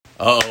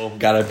Uh-oh,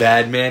 got a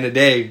bad man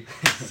today.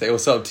 Say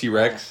what's up,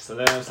 T-Rex.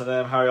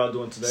 Salam. How are y'all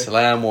doing today?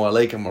 Assalamu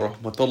alaikum wa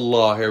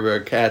rahmatullahi wa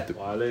barakatuh.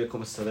 Wa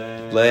alaikum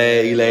assalam. La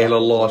ilaha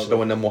illallah,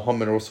 ashhadu anna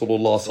Muhammad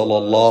Rasulullah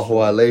sallallahu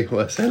alayhi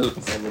wa sallam.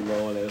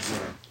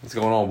 What's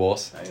going on,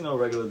 boss? You know,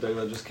 regular.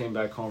 Just came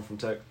back home from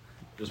tech.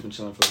 Just been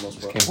chilling for the most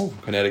part. Just came home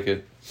from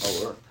Connecticut.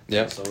 Oh, work.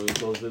 Yeah. So we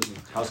closed business.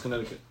 How's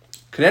Connecticut?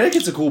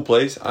 Connecticut's a cool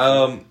place.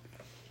 I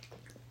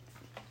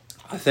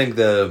think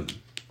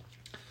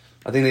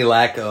they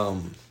lack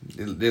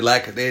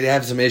they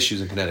have some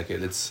issues in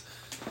Connecticut. It's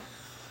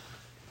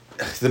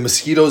the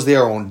mosquitoes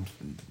there are on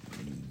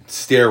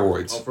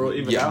steroids. Oh, bro,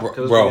 even now?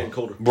 Because it's getting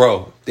colder.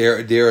 Bro,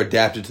 they're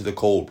adapted to the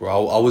cold,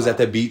 bro. I was at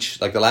the beach,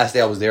 like the last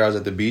day I was there, I was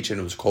at the beach and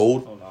it was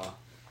cold. Oh nah.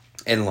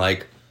 And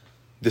like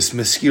this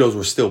mosquitoes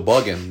were still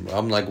bugging.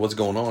 I'm like, what's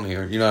going on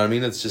here? You know what I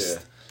mean? It's just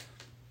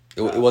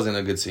it wasn't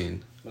a good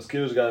scene.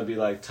 Mosquitoes gotta be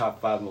like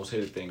top 5 most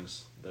hated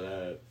things.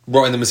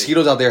 Bro, and the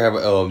mosquitoes out there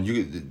have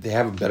you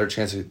have a better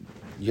chance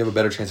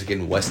of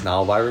getting West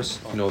Nile virus.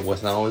 You know what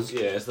West Nile is?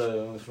 Yeah, it's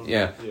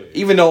yeah.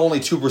 Even though only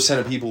 2%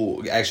 of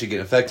people actually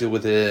get infected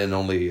with it, and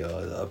only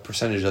a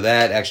percentage of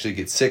that actually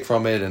get sick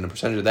from it, and a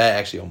percentage of that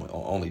actually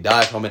only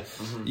die from it.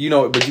 Mm-hmm. You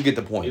know, but you get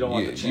the point. You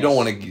don't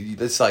want to.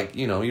 It's like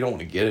you don't want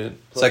to get it.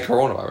 It's like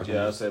coronavirus.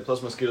 Yeah, I'd say.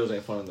 Plus, mosquitoes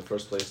ain't fun in the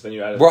first place. Then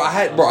you add.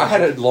 I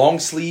had a long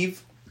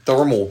sleeve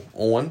thermal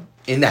on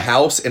in the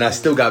house, and I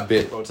still got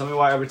bit. Bro, tell me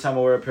why every time I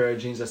wear a pair of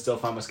jeans, I still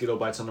find mosquito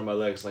bites under my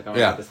legs. Like I don't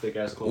have this thick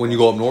ass clothes. When you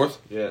go up north?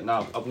 Yeah,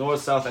 up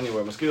north, south,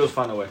 anywhere. Mosquitoes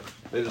find a way.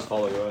 They just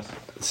follow your ass.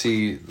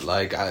 See,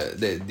 like,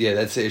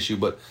 that's the issue.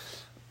 But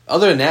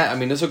other than that, I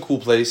mean, it's a cool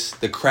place.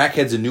 The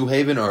crackheads in New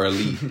Haven are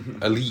elite.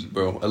 Elite,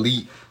 bro.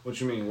 Elite. What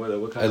you mean?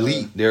 What kind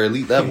elite. They're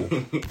elite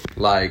level.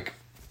 Like,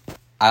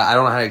 I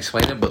don't know how to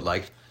explain it, but,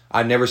 like,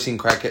 I've never seen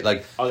crackhead.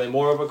 Like, are they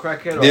more of a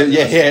crackhead? Or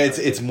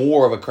it's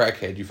more of a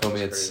crackhead. You feel me?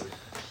 It's...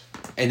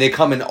 And they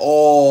come in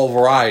all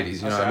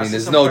varieties, you know what I mean?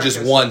 There's no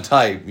just one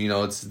type, you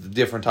know, it's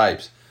different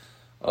types.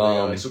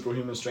 Like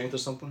superhuman strength or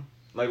something?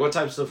 Like, what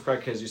types of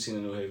crackheads you seen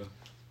in New Haven?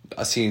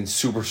 I've seen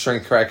super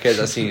strength crackheads.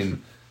 I've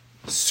seen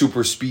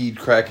super speed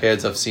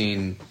crackheads. I've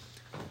seen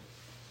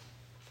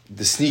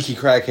the sneaky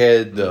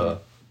crackhead, the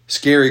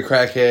scary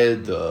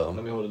crackhead.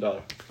 Let me hold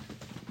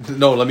 $1.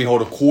 No, let me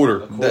hold a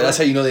quarter. That's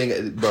how you know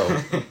they, bro.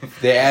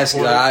 They ask,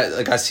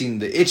 I seen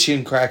the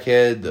itching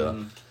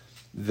crackhead,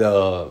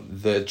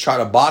 the try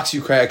to box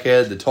you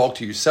crackhead, the talk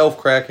to yourself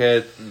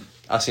crackhead.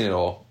 I've seen it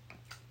all.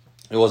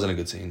 It wasn't a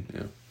good scene.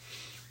 Yeah.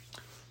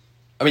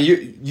 I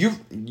mean,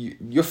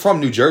 you're from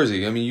New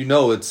Jersey. I mean, you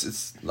know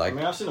it's like. I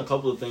mean, I've seen a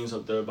couple of things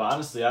up there, but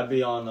honestly, I'd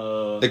be on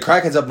the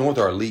crackheads up north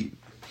are elite.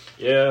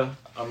 Yeah,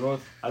 up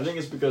north. I think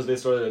it's because they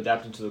started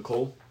adapting to the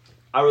cold.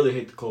 I really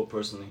hate the cold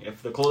personally.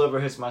 If the cold ever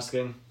hits my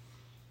skin,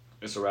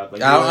 it's a wrap.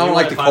 Like, I don't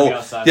like the cold.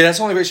 Yeah, that's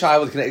the only reason I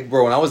would connect,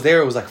 bro. When I was there,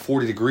 it was like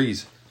 40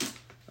 degrees.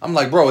 I'm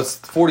like, bro, it's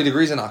 40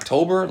 degrees in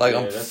October. Like,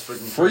 I'm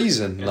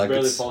freezing. It's like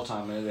barely fall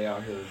time, man. They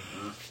out here.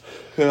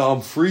 Yeah,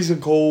 I'm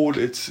freezing cold.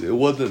 It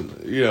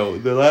wasn't,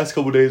 the last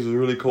couple of days was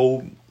really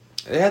cold.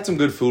 They had some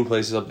good food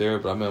places up there,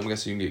 but I mean, I'm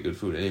guessing you can get good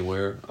food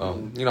anywhere. I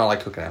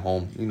like cooking at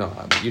home. You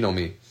know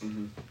me.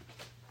 Mm-hmm.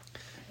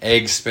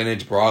 Eggs,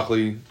 spinach,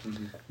 broccoli,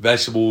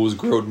 vegetables,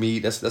 grilled meat.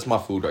 That's my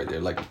food right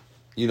there. Like,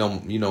 you know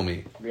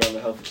me. Be on the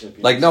healthy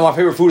tip. Like, no, my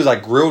favorite food is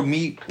like grilled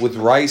meat with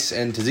rice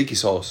and tzatziki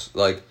sauce.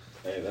 Like.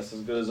 Hey, that's as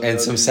good as and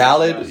some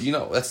salad,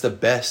 nice. That's the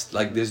best.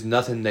 Like, there's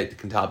nothing that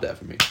can top that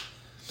for me.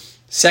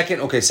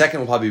 Second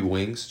will probably be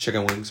wings,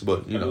 chicken wings,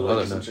 but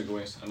other than chicken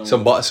wings.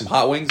 Some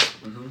hot wings,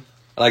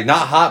 like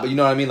not hot, but you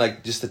know what I mean,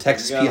 like just the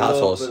Texas pea hot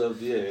sauce, a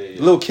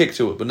little kick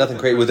to it, but nothing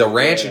crazy. With the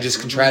ranch, it just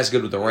contrasts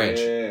good with the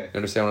ranch. You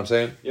understand what I'm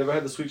saying? You ever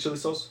had the sweet chili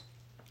sauce?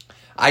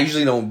 I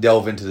usually don't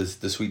delve into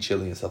the sweet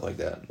chili and stuff like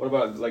that. What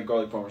about like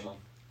garlic parmesan?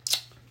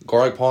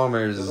 Garlic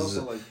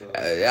parmesan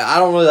I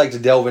don't really like to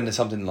delve into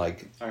something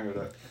like. I heard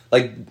that.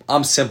 Like,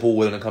 I'm simple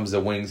when it comes to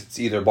wings. It's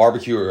either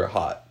barbecue or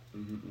hot.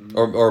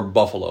 Or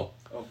buffalo.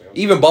 Okay.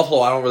 Even buffalo,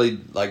 I don't really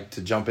like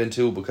to jump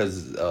into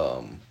because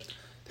they're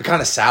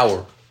kind of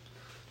sour.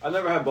 I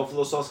never had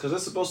buffalo sauce because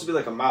it's supposed to be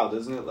like a mild,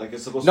 isn't it? Like,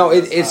 it's supposed to be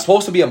it's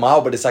supposed to be a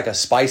mild, but it's like a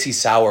spicy,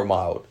 sour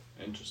mild.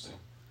 Interesting.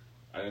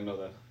 I didn't know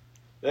that.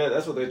 Yeah,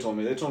 that's what they told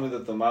me. They told me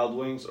that the mild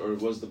wings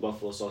was the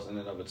buffalo sauce in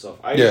and of itself.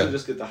 I usually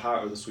just get the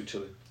hot or the sweet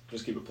chili.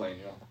 Just keep it plain,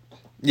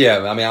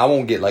 Yeah, I mean, I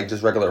won't get like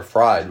just regular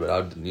fried, but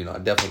I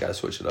definitely got to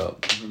switch it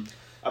up.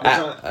 I've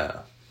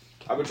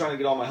been trying to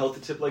get on my healthy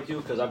tip like you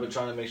because I've been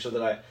trying to make sure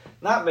that I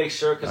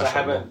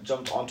haven't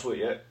jumped onto it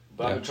yet,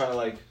 but I've been trying to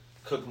like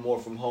cook more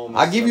from home.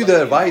 I give you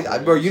the advice,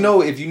 bro.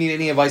 If you need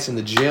any advice in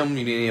the gym,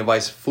 you need any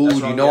advice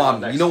food,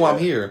 I'm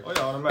here,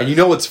 and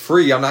it's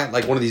free. I'm not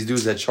like one of these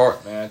dudes that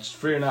chart. Man, it's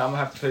free or not, I'm gonna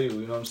have to pay you.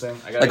 You know what I'm saying?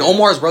 Like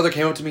Omar's brother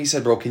came up to me, he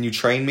said, "Bro, can you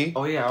train me?"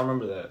 Oh yeah, I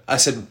remember that. I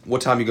said,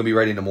 "What time you gonna be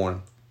ready in the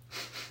morning?"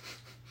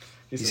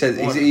 He said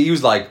he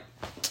was like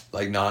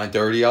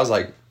 9:30. I was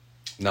like,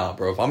 nah,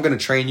 bro. If I'm gonna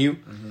train you,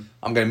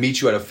 I'm gonna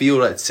meet you at a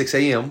field at 6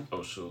 a.m.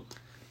 Oh shoot.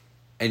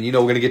 And we're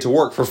gonna get to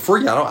work for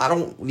free. I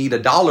don't need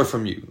 $1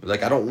 from you.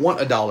 Like I don't want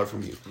 $1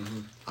 from you.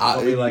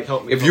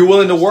 help me. If you're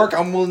willing to work,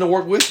 I'm willing to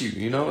work with you.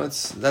 You know,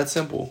 it's that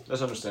simple.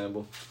 That's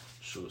understandable.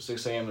 Shoot,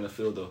 6 a.m. in the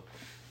field though.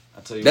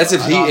 I tell you, that's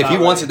if he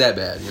wants it that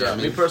bad. Yeah,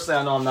 me personally,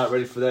 I know I'm not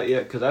ready for that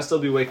yet because I still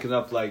be waking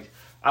up like.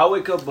 I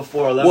wake up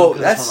before 11. Well,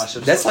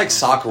 that's like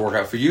soccer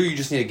workout for you. You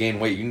just need to gain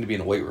weight. You need to be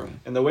in the weight room.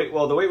 And the weight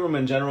room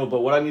in general.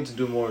 But what I need to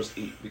do more is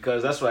eat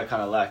because that's what I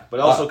kind of lack. But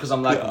also because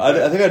I'm lacking.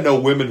 I think I know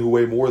women who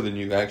weigh more than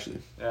you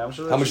actually. Yeah, I'm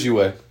sure. How much do you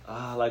weigh?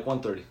 Like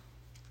 130.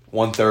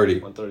 130.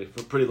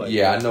 130. Pretty light.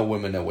 Yeah, I know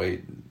women that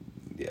weigh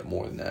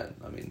more than that.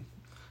 I mean,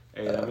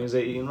 hey, that means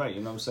they eating right.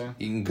 You know what I'm saying?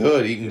 Eating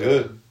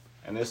good.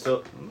 And they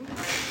still.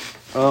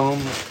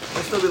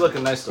 They still be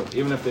looking nice though,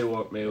 even if they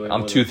weigh more.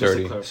 I'm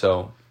 230,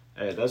 so.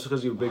 Hey, that's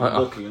because you're big and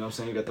bulky, you know what I'm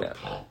saying? You got the...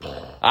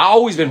 Yeah. I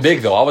always been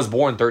big, though. I was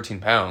born 13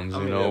 pounds,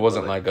 you know? It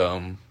wasn't like,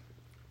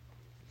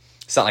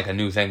 it's not like a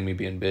new thing, me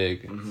being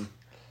big. Mm-hmm.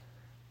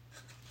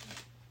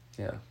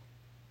 Yeah.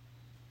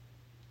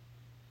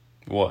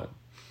 What?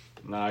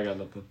 Nah, I got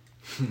nothing.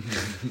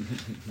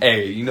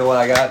 Hey, you know what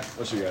I got?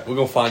 What you got? We're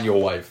gonna find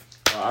your wife.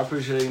 I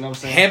appreciate it, you know what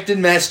I'm saying?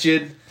 Hampton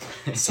Masjid.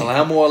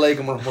 Assalamu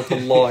alaikum wa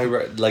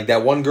rahmatullahi. Like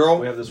that one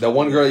girl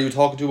that you were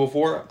talking to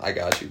before, I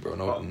got you, bro.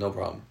 No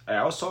problem. Hey,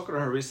 I was talking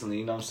to her recently,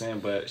 you know what I'm saying?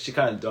 But she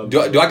kind of dubbed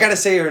Do I gotta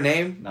say her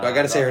name? Nah, do I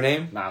gotta say her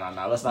name?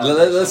 Nah. Let's not.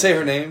 Let's say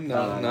her name.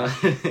 No.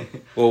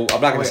 Well, I'm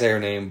not gonna say her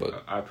name,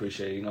 but I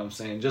appreciate it, you know what I'm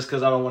saying? Just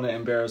because I don't want to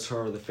embarrass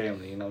her or the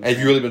family, you know what I'm Have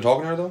saying? you really been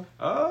talking to her, though?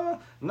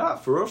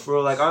 Not for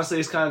real. Like, honestly,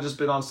 it's kind of just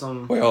been on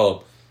some... Wait,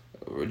 hold up.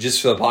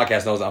 Just for the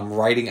podcast knows, I'm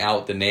writing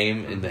out the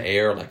name in the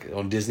air, like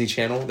on Disney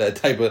Channel. That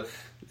type of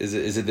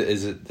is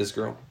it this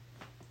girl?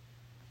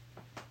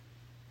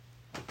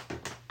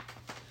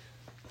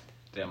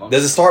 Damn.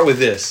 Does it start with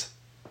this?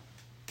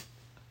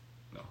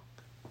 No.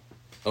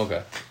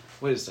 Okay.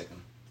 Wait a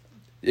second.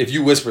 If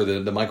you whisper,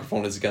 the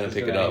microphone is gonna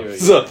pick it up. It.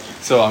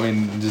 So I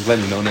mean, just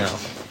letting you know now.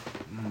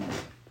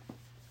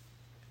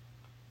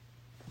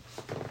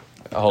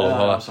 Hold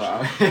on. I'm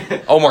sorry.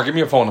 Omar, give me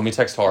your phone. Let me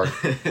text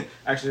Tarek.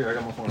 Actually, I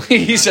got my phone.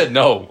 He said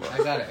no. I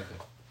got it.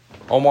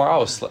 Omar,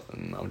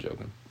 I'm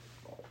joking.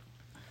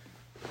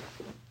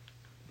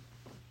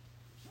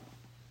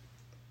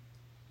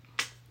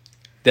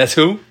 That's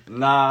who?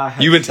 Nah.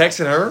 You been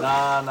texting her?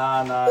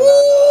 Nah.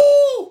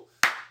 Ooh!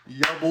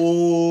 Yeah,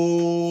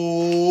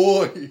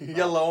 boy.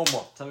 Yalla,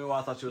 Omar. Tell me why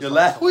I thought you was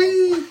Yalla,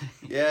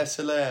 yeah,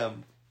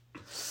 salam.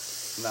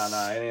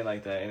 Nah, it ain't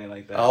like that.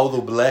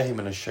 A'udhu billahi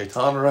minash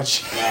shaitan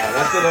rajim.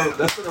 Nah,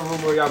 that's been a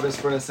rumor y'all been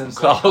spreading since.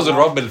 Klaus and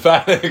Robin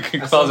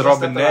Fanik. Klaus and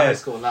Robin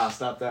Ness. Nah,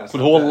 stop that. Qul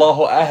huwa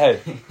Allahu ahad.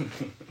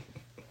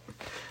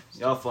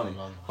 Y'all funny.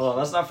 Hold on,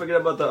 let's not forget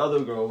about the other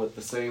girl with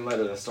the same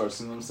letter that starts,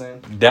 you know what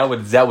I'm saying?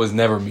 That was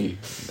never me.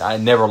 I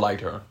never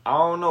liked her. I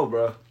don't know,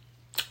 bro.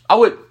 I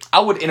would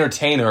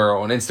entertain her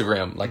on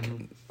Instagram, like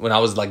when I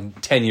was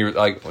like 10 years,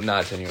 like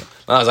not 10 years,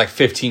 when I was like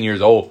 15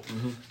 years old.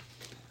 Mm-hmm.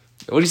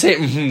 What do you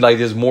say? Like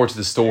there's more to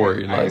the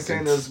story. I ain't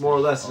saying there's more or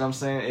less. You know what I'm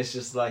saying? It's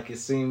just like it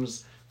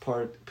seems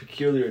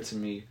peculiar to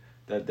me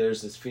that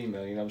there's this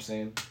female. You know what I'm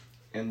saying?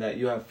 And that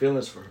you have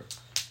feelings for her,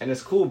 and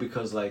it's cool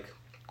because like.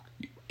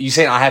 You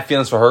saying I have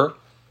feelings for her?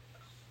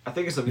 I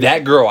think it's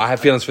that girl. I have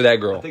feelings for that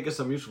girl. I think it's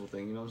a mutual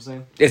thing. You know what I'm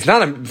saying? It's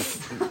not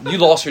a. You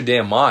lost your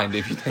damn mind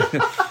if you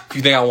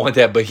think I want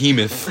that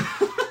behemoth.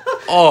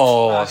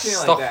 Oh,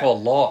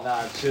 astaghfirullah.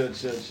 Nah, chill.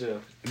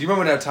 Do you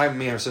remember that time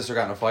me and her sister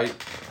got in a fight?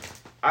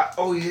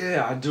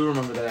 Yeah, I do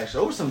remember that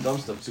actually. Over some dumb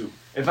stuff too.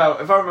 If I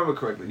remember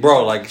correctly.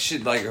 Bro, like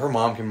her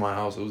mom came to my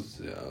house.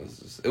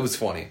 It was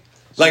funny.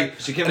 Like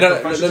she came to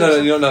confront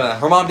you? No.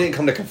 Her mom didn't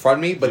come to confront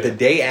me, but the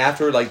day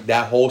after, like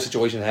that whole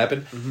situation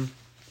happened,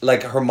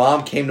 like her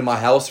mom came to my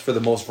house for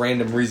the most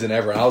random reason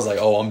ever, and I was like,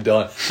 "Oh, I'm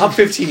done." I'm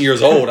 15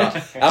 years old. I'm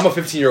a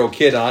 15-year-old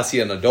kid, and I see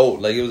an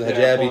adult. Like it was a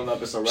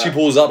hijabi. She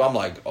pulls up. I'm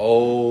like,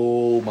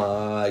 "Oh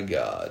my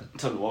god!"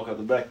 Time to walk out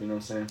the back. You know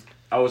what I'm saying?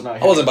 I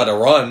wasn't about to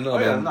run.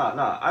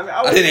 Nah.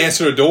 I didn't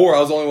answer the door. I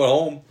was the only one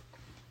home.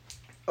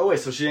 Oh wait,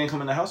 so she didn't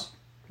come in the house?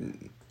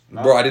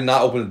 No. Bro, I did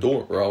not open the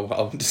door, bro.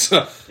 I would just, I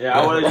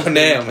would have just...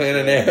 I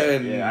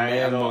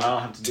don't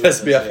have to do that.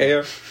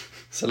 Tasbih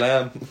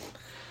Salam.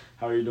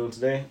 How are you doing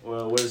today?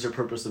 Well, what is your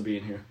purpose of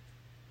being here?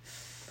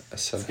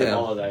 Let's get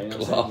all of that, you know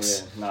what I'm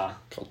saying? Yeah,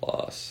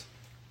 Class.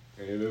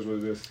 It is what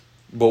it is.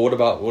 But what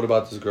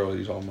about this girl that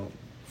you're talking about?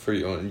 For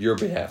you, on your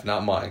behalf,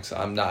 not mine. Cause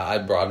I'm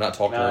not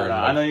talking to her.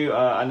 Nah, I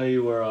know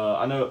you were.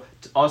 I know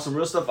on some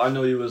real stuff. I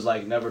know you was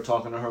like never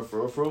talking to her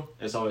for real.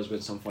 It's always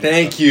been some funny.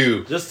 Thank stuff.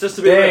 you. Just to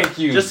be real. Thank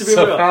you. Just to be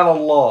real.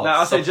 Now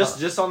I'll say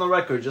just on the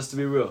record, just to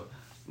be real.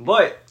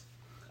 But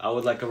I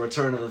would like a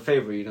return of the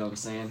favor. You know what I'm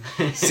saying?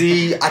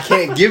 See, I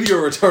can't give you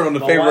a return on the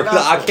favor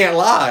because I can't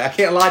lie. I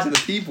can't lie to the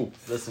people.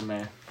 Listen,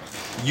 man.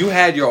 You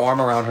had your arm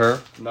around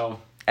her. No.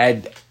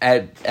 At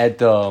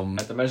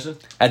the message?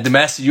 At the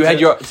message, you had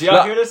your. Do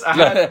y'all hear this? I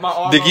had my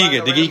arm. The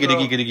giga.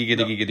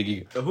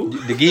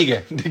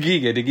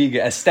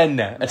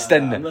 Estenna.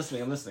 I'm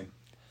listening.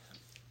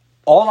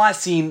 All I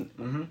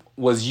seen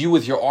was you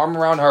with your arm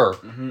around her.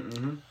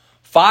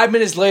 5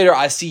 minutes later,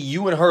 I see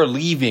you and her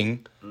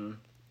leaving.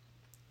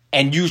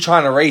 and you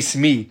trying to race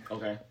me.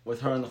 Okay,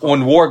 with her in the car.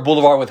 On Warwick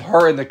Boulevard with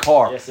her in the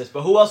car. Yes,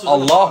 but who else was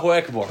Allahu in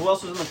the car? Akbar. Who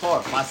else was in the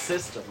car? My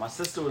sister. My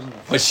sister was in the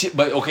car.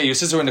 But okay, your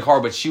sister was in the car,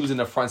 but she was in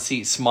the front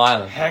seat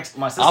smiling. Heck,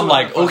 my sister I'm was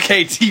like, in the front.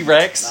 okay,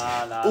 T-Rex.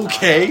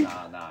 Okay. Nah.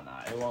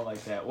 It wasn't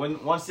like that.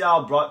 Once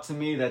y'all brought to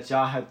me that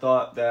y'all had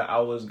thought that I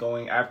was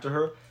going after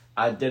her,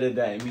 I did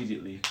that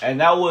immediately.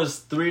 And that was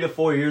 3 to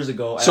 4 years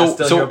ago. And I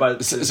still hear about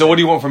it. So what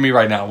do you want from me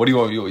right now? What do you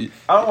want?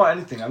 I don't want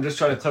anything. I'm just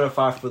trying to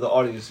clarify for the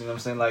audience. You know what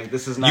I'm saying? Like,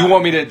 this is not... You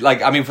want me to,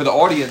 like, I mean, for the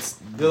audience...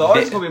 The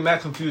audience is going to be mad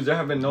confused. There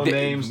have been no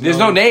names. There's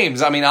no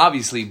names, I mean,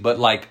 obviously, but,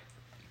 like,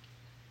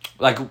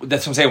 that's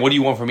what I'm saying. What do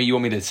you want from me? You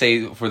want me to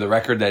say, for the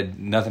record, that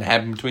nothing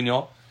happened between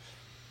y'all?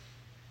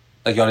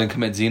 Like, y'all didn't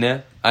commit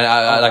zina?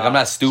 I'm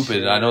not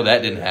stupid. I know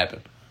that didn't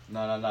happen.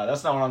 No.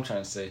 That's not what I'm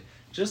trying to say.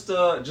 Just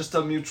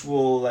a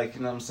mutual, like,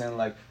 you know what I'm saying?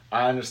 Like,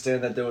 I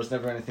understand that there was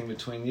never anything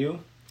between you.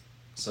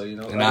 So, you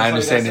know. And I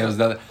understand there was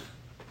nothing.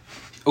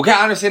 Okay,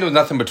 I understand there was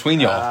nothing between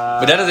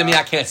y'all. But that doesn't mean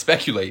I can't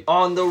speculate.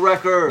 On the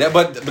record.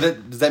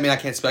 Does that mean I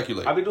can't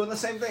speculate? I'll be doing the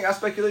same thing. I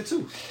speculate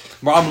too.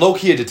 Bro, I'm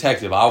low-key a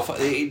detective.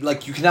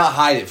 You cannot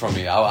hide it from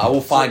me. I will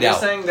find out.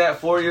 You're saying that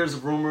 4 years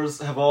of rumors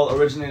have all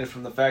originated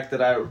from the fact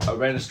that I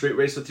ran a street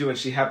race with you and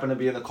she happened to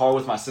be in the car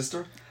with my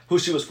sister, who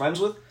she was friends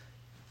with?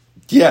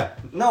 Yeah.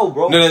 No,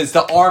 bro. No, it's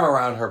the arm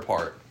around her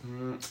part.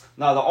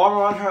 No, the arm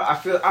around her,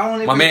 I don't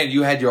even... My man,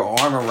 you had your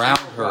arm around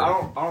her.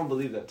 I don't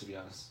believe that, to be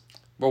honest.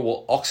 Bro,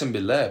 well, Oxen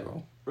Billah,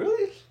 bro.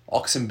 Really?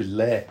 Oxen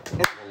Billah.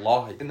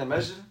 Wallahi. In the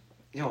masjid?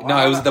 No,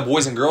 it was the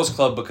Boys and Girls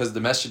Club because the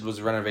masjid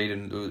was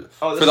renovated.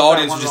 For the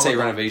audience, we just say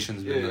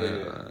renovations.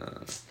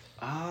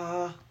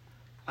 I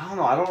don't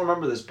know. I don't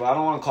remember this, but I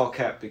don't want to call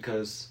cap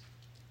because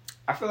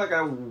I feel like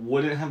I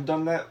wouldn't have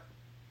done that,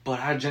 but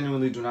I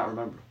genuinely do not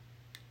remember.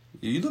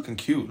 You looking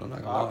cute. I'm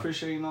not gonna lie. I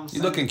appreciate you know what I'm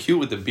saying. You looking cute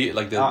with the beard,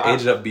 like the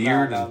edged up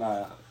beard.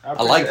 No.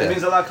 I like that. It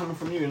means a lot coming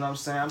from you. You know what I'm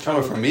saying? I'm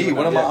coming from me.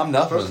 What am I? I'm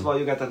nothing. First of all,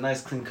 you got that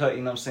nice clean cut.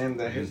 You know what I'm saying?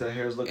 The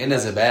hair's looking. In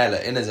Isabella.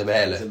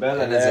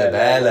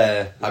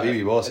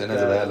 Habibi boss. In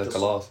Isabella.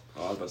 Kalas.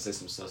 Oh, I was about to say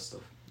some sus stuff.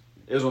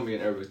 It was gonna be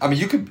in Arabic. I mean,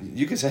 you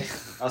could say.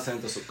 I was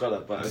saying the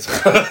sukkara, but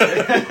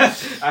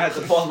I had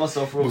to pause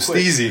myself real quick.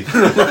 Musteezy.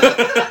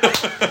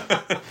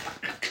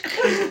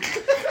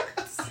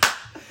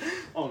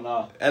 Oh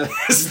no.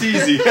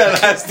 Elasteezy.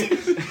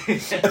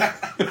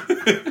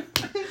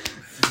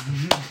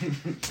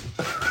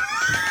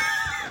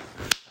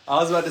 I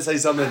was about to say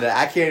something that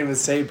I can't even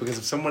say because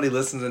if somebody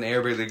listens in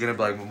Arabic, they're gonna be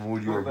like,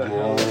 "Mahmoud, you are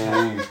wrong."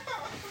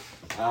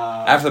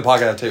 After the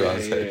podcast, I'll tell you what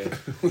I'm saying.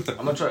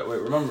 I'm gonna try.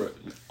 Wait, remember it.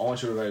 I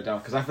want you to write it down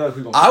because I feel like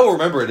we're gonna. I will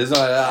remember it. It's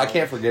not, I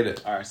can't forget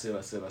it. All right, say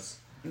less.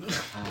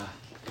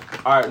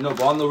 All right, no,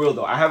 but on the real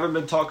though, I haven't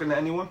been talking to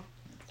anyone.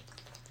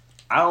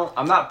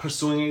 I'm not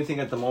pursuing anything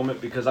at the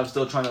moment because I'm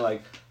still trying to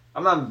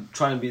I'm not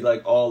trying to be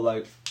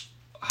all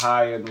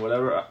high and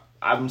whatever.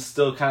 I'm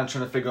still kind of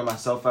trying to figure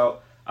myself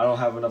out. I don't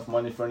have enough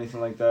money for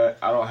anything like that.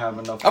 I don't have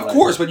enough. Of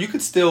course, but you can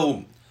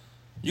still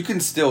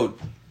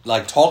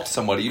talk to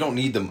somebody. You don't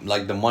need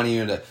the money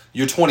or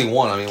you're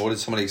 21. I mean, what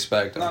does somebody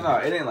expect? No,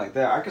 it ain't like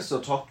that. I can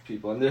still talk to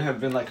people, and there have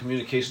been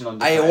communication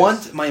on. I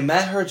want my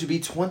maher to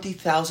be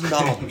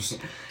 $20,000.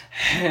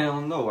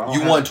 Hell no!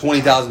 You want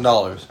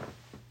 $20,000?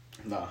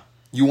 Nah.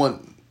 You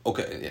want.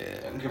 Okay,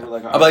 yeah. Give her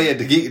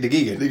the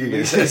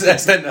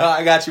giga. No,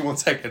 I got you 1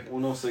 second.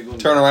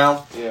 Turn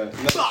around. Yeah.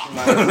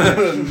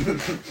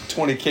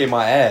 $20K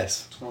my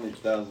ass.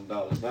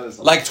 $20,000. That is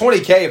like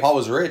 $20K if I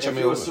was rich. If I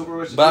mean, you were super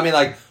rich, but I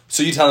mean,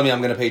 so you telling me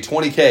I'm gonna pay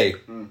 $20K?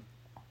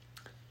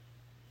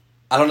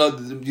 I don't know.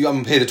 I'm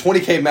gonna pay the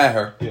 $20K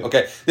maher. Yeah.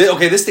 Okay.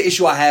 This is the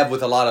issue I have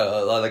with a lot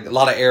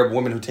of Arab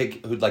women who try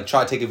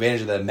to take advantage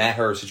of the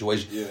maher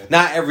situation. Yeah.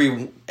 Not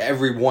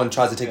everyone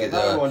tries to take it.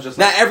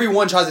 Not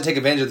everyone tries to take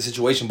advantage of the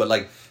situation, but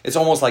it's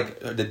almost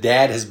like the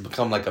dad has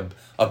become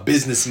a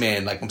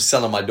businessman. Like I'm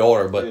selling my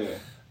daughter, but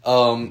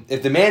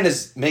if the man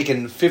is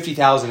making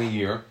 $50,000 a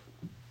year,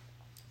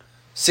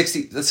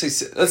 60.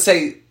 Let's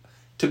say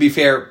to be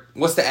fair,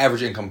 what's the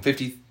average income?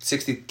 50,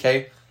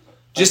 60K.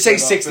 Just say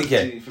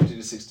 60K. 50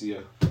 to 60, yeah.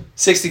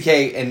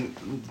 60K, and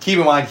keep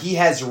in mind, he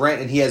has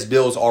rent and he has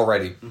bills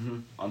already. Mm-hmm.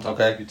 On top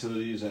of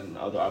utilities and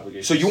other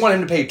obligations. So you want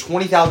him to pay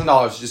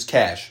 $20,000 just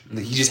cash. Mm-hmm.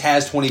 He just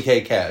has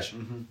 $20K cash.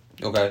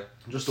 Mm-hmm. Okay.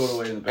 Just throw it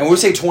away in the bank. And we'll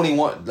say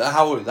 21.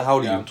 How old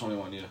are you? I'm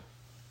 21, yeah.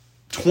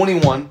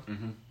 21?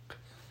 Mm-hmm.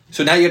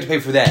 So now you have to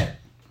pay for that.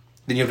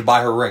 Then you have to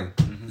buy her ring.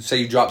 Mm-hmm. Say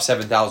you drop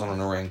 $7,000 on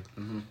the ring.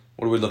 Mm-hmm.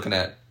 What are we looking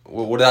at?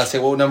 What did I say?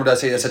 What number did I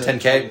say? That's a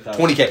 10K?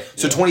 20K.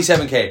 So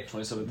 27K.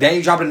 27K. Then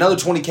you drop another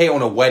 20K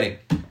on a wedding.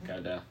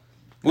 Goddamn.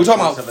 We're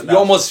talking about you're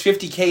almost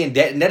 50K in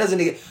debt, and that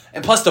doesn't even,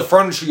 and plus the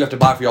furniture you have to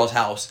buy for y'all's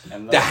house,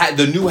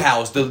 the new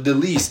house, the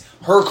lease,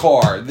 her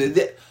car.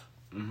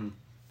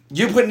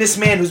 You're putting this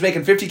man who's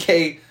making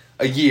 50K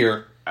a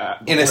year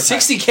in a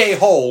 60K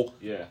hole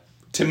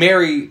to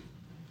marry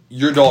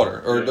your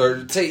daughter,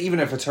 or say even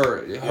if it's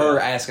her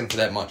asking for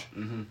that much.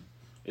 Mm-hmm.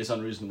 It's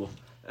unreasonable.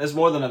 It's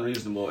more than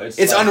unreasonable.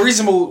 It's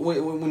unreasonable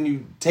when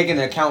you take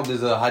into account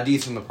there's a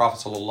hadith from the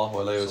Prophet sallallahu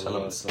alaihi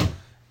wasallam.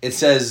 It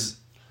says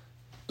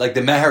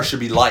the mahr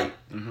should be light.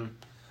 Mm-hmm.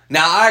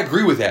 Now, I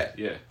agree with that.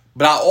 Yeah.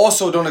 But I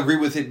also don't agree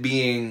with it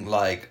being,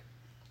 like...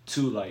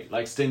 Too light.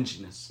 Like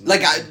stinginess.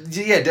 Like,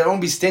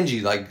 don't be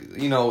stingy. Like,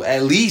 you know,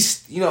 at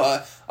least, you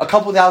know, a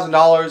couple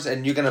 $1,000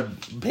 and you're going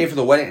to pay for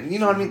the wedding. You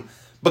know what I mean?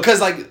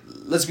 Because, like,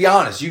 let's be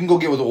honest. You can go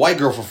get with a white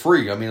girl for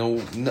free. I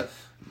mean,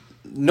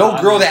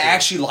 no girl that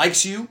actually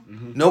likes you,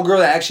 no girl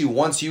that actually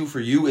wants you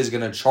for you is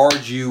going to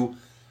charge you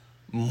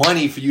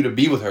money for you to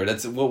be with her.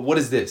 That's what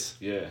is this?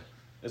 Yeah.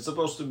 It's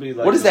supposed to be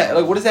like... What is that?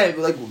 Like, what is that?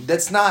 Like,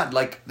 that's not,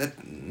 like...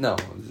 that. No.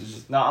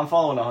 No, I'm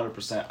following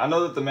 100%. I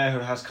know that the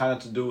manhood has kind of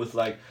to do with,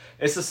 like...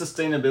 It's a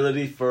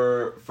sustainability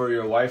for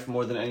your wife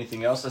more than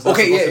anything else. It's not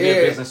supposed to be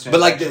a business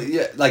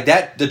transaction. But, like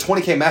that, the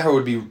 20K manhood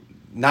would be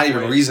not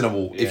even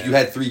reasonable if you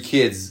had 3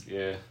 kids.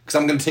 Yeah. Because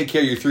I'm going to take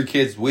care of your 3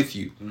 kids with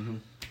you. Mm-hmm.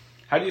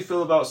 How do you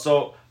feel about...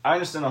 So, I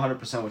understand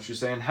 100% what you're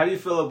saying. How do you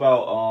feel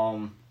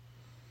about...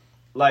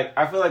 Like,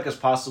 I feel like it's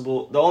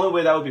possible. The only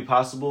way that would be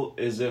possible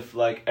is if,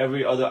 like,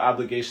 every other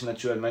obligation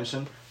that you had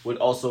mentioned would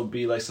also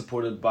be, like,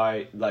 supported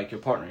by, like,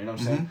 your partner. You know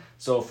what I'm saying?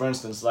 So, for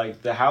instance,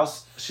 like, the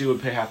house, she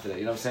would pay half of that.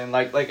 You know what I'm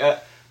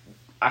saying?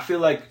 I feel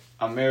like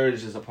a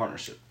marriage is a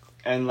partnership.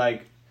 And,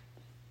 like...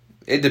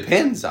 It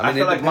depends. I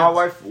feel like my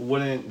wife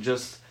wouldn't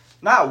just...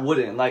 Not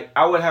wouldn't. Like,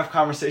 I would have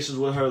conversations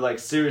with her, like,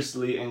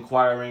 seriously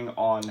inquiring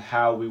on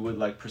how we would,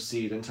 like,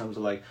 proceed in terms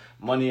of, like,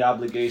 money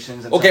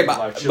obligations. And okay, but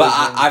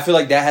I feel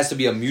like that has to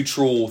be a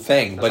mutual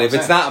thing. But if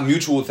it's not a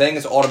mutual thing,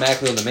 it's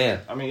automatically on the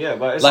man. I mean, yeah,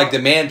 but it's like, the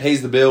man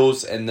pays the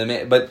bills and the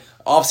man... But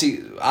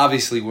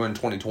obviously we're in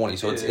 2020,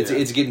 so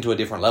it's getting to a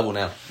different level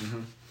now. Mm-hmm.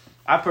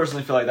 I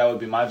personally feel like that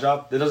would be my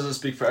job. It doesn't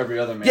speak for every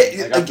other man.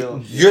 Yeah, like,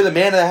 you're the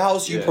man of the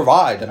house. You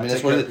provide. I mean,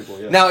 that's what it is.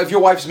 People, Now, if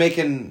your wife's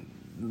making...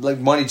 like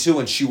money too,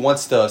 and she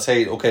wants to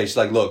say, okay, she's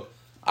like, look,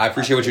 I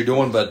appreciate what you're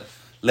doing, but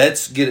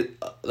let's get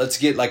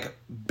like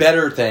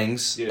better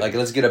things, like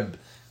let's get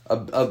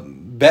a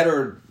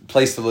better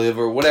place to live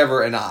or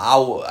whatever, and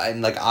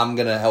I'm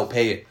gonna help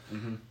pay it.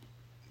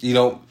 You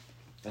know,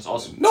 that's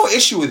awesome. No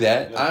issue with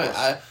that.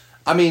 Yeah,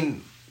 I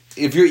mean,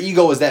 if your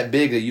ego is that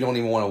big that you don't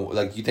even want to,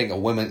 like, you think a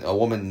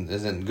woman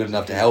isn't good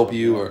enough to help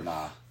you, or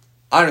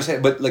I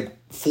understand, but like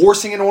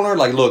forcing it on her,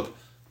 like, look.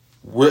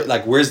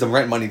 Where's the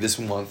rent money this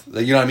month?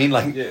 Like, you know what I mean?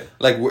 Like,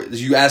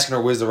 you asking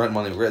her, where's the rent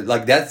money?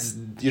 Like,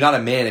 you're not a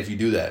man if you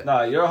do that.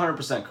 Nah, you're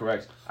 100%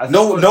 correct.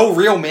 No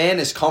real man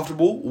is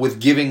comfortable with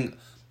going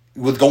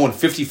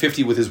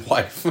 50-50 with his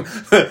wife.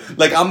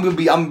 Like, I'm just gonna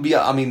be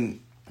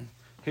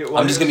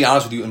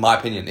honest with you. In my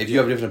opinion, if you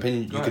have a different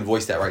opinion, you can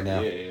voice that right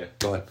now. Yeah.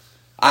 Go ahead.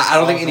 I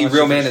don't think any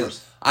real man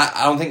is.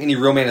 I don't think any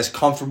real man is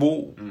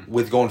comfortable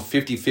with going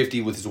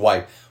 50-50 with his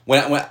wife. When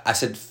I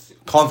said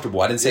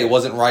comfortable, I didn't say it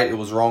wasn't right, it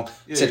was wrong.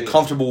 I said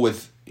comfortable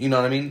with, you know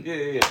what I mean?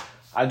 Yeah.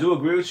 I do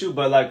agree with you,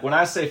 but like when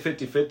I say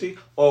 50-50,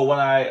 or when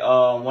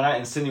I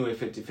insinuate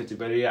 50-50,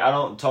 but I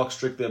don't talk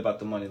strictly about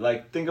the money.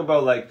 Like, think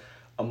about like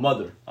a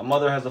mother. A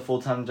mother has a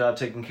full-time job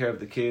taking care of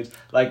the kids.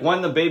 Like,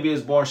 when the baby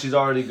is born, she's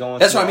already going.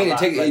 That's what I mean.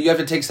 You have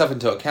to take stuff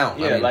into account.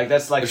 Yeah, I mean, like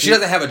that's like if she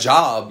doesn't have a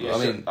job.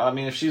 Yeah, I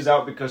mean, if she's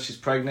out because she's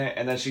pregnant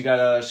and then she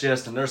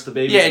has to nurse the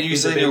baby. Yeah, and you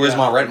say, "Where's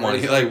my rent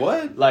money?" Like,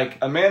 what? Like,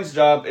 a man's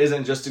job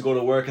isn't just to go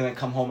to work and then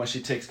come home and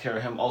she takes care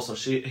of him. Also,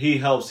 he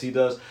helps. He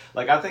does.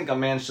 Like, I think a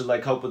man should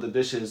like help with the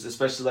dishes,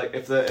 especially like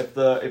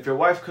if your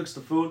wife cooks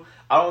the food.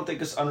 I don't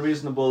think it's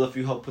unreasonable if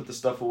you help put the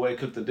stuff away,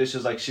 cook the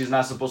dishes. Like, she's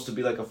not supposed to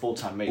be like a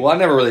full-time maid. Well, I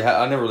never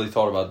really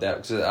thought about that,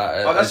 because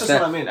that's just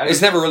what I mean.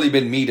 It's never really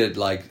been me to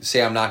like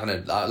say I'm not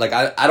gonna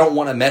I don't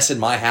want to mess in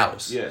my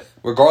house. Yeah.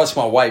 Regardless of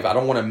my wife, I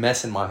don't want to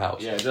mess in my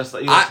house. Yeah, just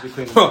like you have to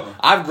be clean.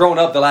 I've grown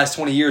up the last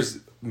 20 years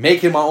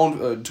making my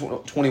own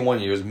 21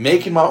 years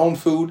making my own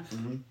food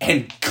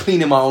and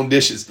cleaning my own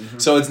dishes.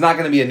 So it's not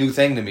gonna be a new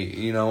thing to me,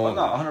 you know. Well,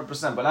 not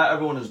 100%, but not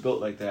everyone is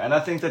built like that, and I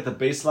think that the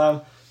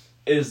baseline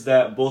is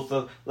that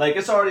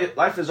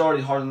life is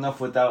already hard enough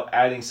without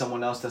adding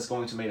someone else that's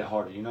going to make it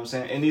harder. You know what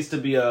I'm saying? It needs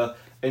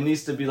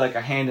to be like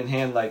a hand in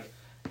hand. Like,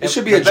 it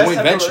should be a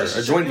joint venture.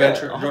 A joint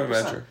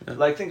venture. Yeah.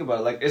 Like, think about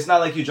it. Like, it's not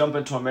like you jump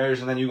into a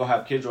marriage and then you're gonna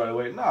have kids right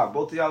away. Nah,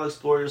 both of y'all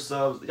explore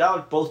yourselves. Y'all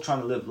are both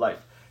trying to live life.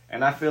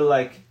 And I feel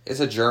like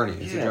it's a journey.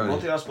 Both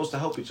of y'all are supposed to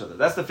help each other.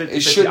 That's the 50-50.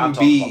 It shouldn't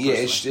be. Yeah,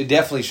 it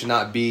definitely should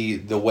not be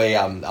the way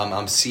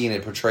I'm seeing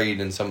it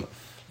portrayed in some,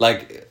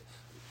 like,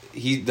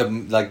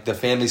 the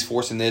family's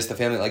forcing this. The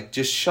family, like,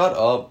 just shut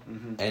up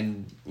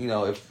and, you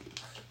know, if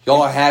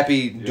y'all are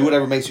happy, do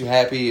whatever makes you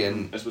happy,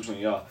 and it's between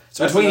y'all. It's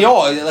between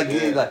y'all.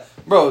 Like,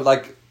 bro,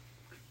 like,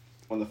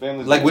 when the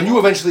family's like when you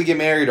eventually get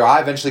married, or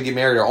I eventually get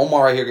married, or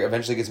Omar right here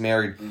eventually gets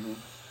married.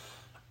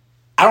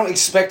 I don't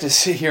expect to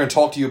sit here and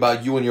talk to you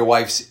about you and your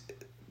wife's,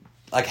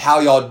 like,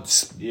 how y'all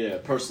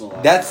personal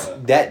life.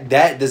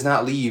 That does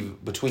not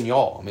leave between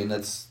y'all. I mean,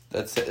 that's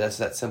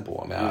that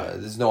simple. I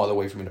mean, there's no other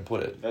way for me to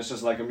put it. That's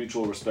just like a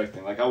mutual respect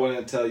thing. Like, I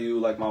wouldn't tell you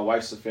like my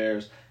wife's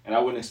affairs, and I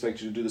wouldn't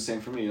expect you to do the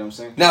same for me. You know what I'm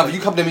saying? Now, if you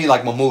come to me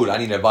like, Mahmoud, I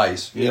need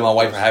advice. Me and my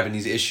wife are having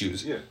these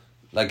issues. Yeah.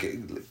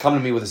 Like, come to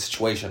me with a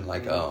situation.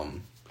 Like,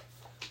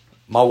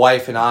 my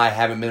wife and I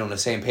haven't been on the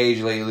same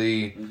page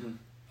lately.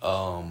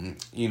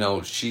 You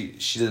know, she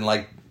didn't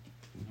like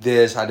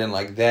this, I didn't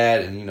like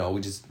that, and, you know,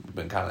 we just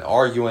been kind of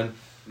arguing.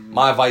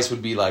 my advice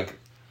would be like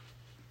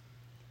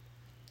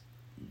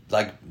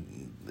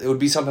it would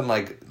be something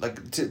like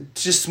to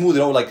just smooth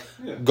it over. Like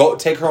go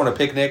take her on a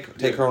picnic,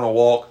 take her on a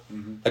walk,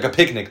 like a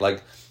picnic.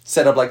 Like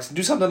set up like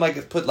do something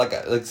like put like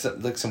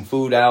some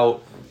food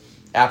out,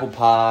 apple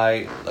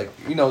pie, like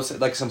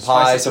like some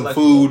pie, some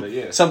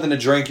food, something to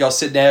drink. Y'all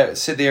sit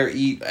there,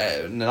 eat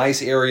in a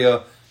nice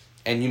area,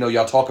 and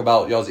y'all talk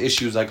about y'all's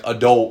issues like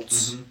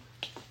adults.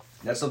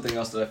 That's something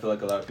else that I feel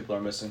like a lot of people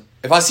are missing.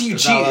 If I see you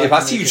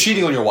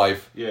cheating on your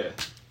wife,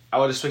 I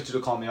would expect you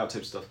to call me out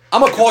type stuff. I'm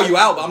gonna call you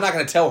out, but I'm not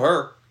gonna tell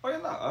her. Oh, you're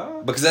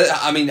not. Because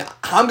I'm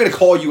gonna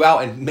call you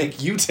out and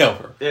make you tell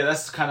her. Yeah,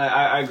 that's kind of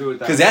I agree with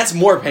that. Because that's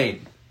more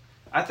pain.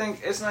 I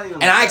think it's not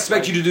even. And I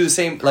expect you to do the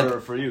same.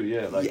 For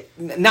you,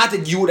 not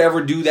that you would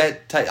ever do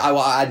that.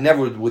 I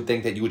never would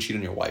think that you would cheat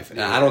on your wife. And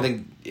I don't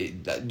think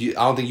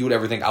you would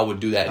ever think I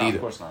would do that either.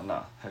 Of course not.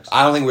 No.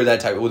 I don't think we're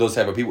those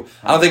type of people.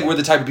 I don't think we're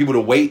the type of people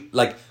to wait.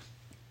 Like,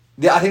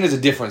 I think there's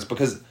a difference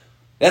because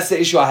that's the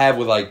issue I have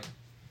with like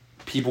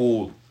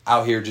people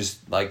out here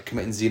just like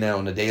committing zina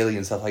on the daily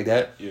and stuff like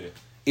that. Yeah.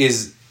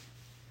 It's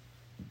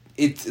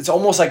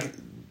almost like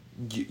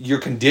you're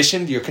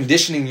conditioning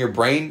your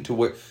brain to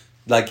where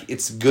like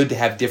it's good to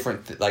have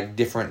different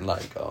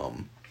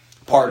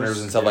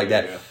partners and stuff like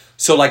that. Yeah.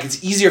 So like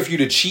it's easier for you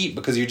to cheat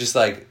because you're just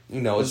like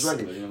it's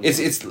regular,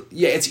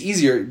 it's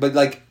easier. But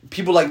like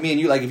people like me and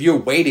you, like if you're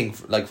waiting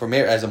for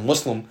marriage as a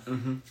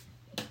Muslim,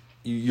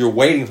 you're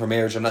waiting for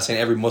marriage. I'm not saying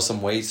every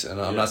Muslim waits, and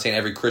I'm not saying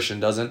every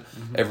Christian doesn't.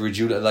 Every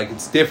Jew, like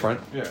it's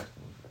different. Yeah.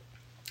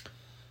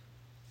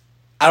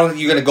 I don't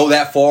think you're gonna go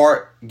that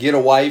far, get a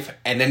wife,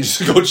 and then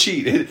just go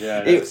cheat.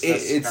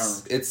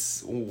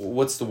 It's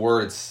what's the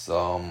word? It's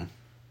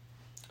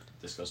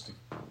disgusting.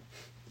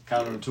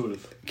 Counterintuitive.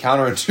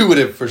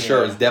 Counterintuitive for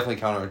sure. It's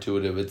definitely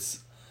counterintuitive. Is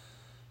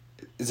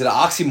it an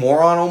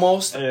oxymoron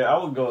almost? Yeah,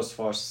 I would go as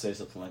far as to say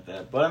something like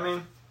that. But I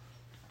mean,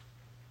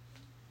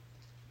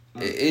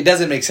 it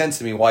doesn't make sense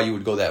to me why you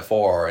would go that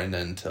far and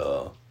then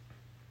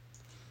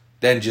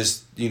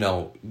just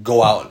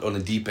go out on the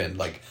deep end.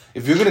 Like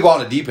if you're gonna go out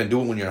on the deep end,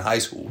 do it when you're in high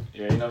school.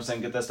 Yeah, you know what I'm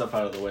saying. Get that stuff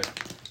out of the way.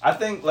 I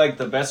think like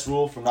the best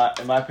rule in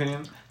my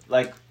opinion,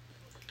 like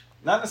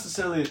not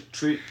necessarily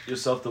treat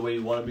yourself the way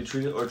you want to be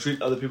treated or treat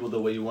other people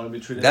the way you want to be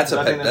treated. That's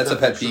a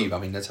pet peeve. I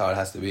mean, that's how it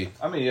has to be.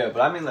 I mean, yeah,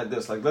 but I mean like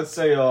this. Like let's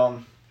say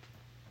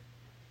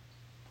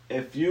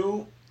if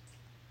your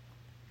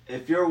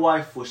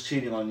wife was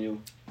cheating on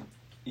you,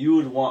 you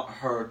would want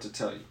her to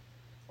tell you.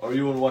 Or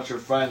you would want your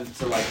friend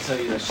to like tell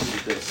you that she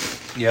did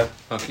this. Yeah,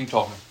 keep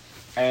talking.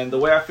 And the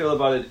way I feel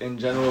about it in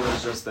general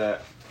is just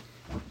that.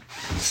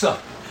 So,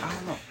 I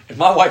don't know. If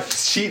my wife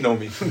is cheating on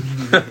me,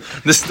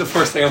 this is the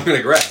first thing I'm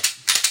gonna grab.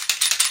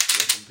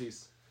 Rest in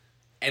peace.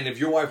 And if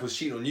your wife was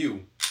cheating on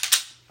you,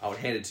 I would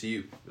hand it to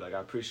you. Be like,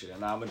 I appreciate it.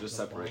 Now I'm gonna just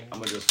separate. I'm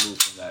gonna just move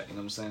from that. You know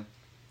what I'm saying?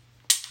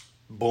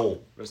 Boom.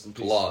 Rest in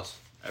peace. Loss.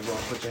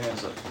 Everyone, put your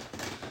hands up.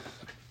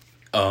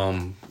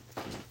 On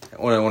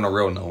a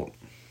real note.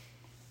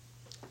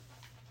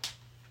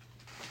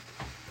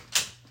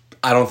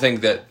 I don't think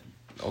that.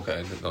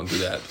 Okay, don't do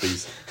that,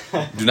 please.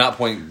 Do not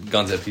point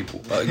guns at people.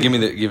 Give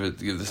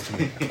this to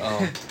me.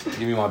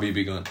 Give me my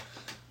BB gun.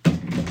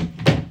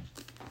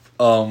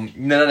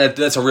 No,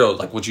 that's a real,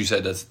 like what you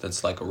said.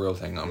 That's like a real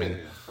thing. I mean,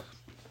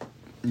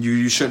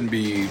 you shouldn't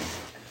be.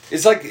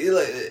 It's like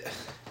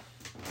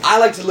I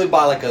like to live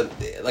by like a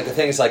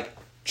thing. It's like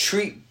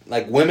treat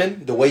like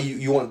women the way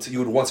you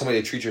would want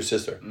somebody to treat your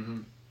sister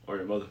or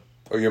your mother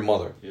or your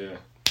mother. Yeah.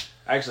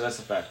 Actually, that's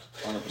a fact.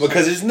 100%.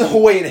 Because there's no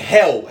way in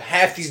hell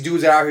half these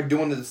dudes that are out here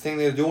doing this thing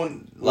they're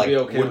doing like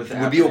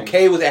would be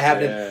okay with it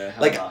happening. Yeah,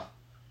 like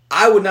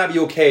I would not be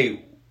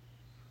okay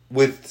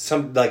with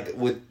some like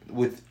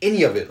with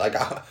any of it. Like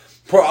I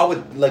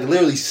would like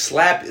literally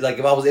slap. Like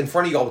if I was in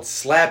front of you, I would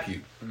slap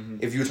you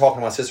if you were talking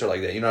to my sister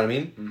like that. You know what I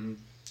mean?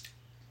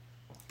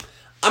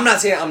 I'm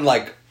not saying I'm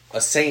like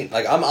a saint.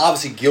 Like I'm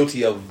obviously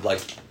guilty of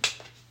like.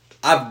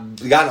 I've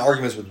gotten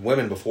arguments with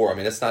women before. I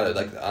mean, it's not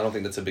I don't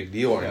think that's a big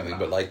deal or anything.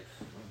 But like,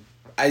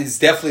 it's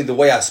definitely the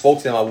way I spoke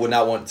to them. I would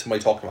not want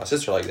somebody talking to my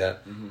sister like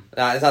that.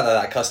 Now, it's not that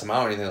I cussed them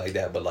out or anything like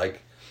that. But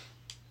like,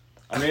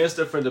 I mean, it's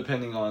different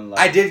depending on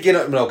like. I did get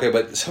okay,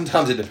 but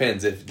sometimes it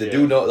depends. If the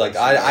dude know, like,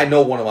 I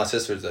know one of my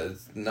sisters that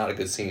it's not a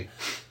good scene.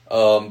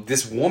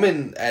 This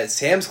woman at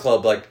Sam's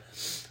Club, like,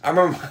 I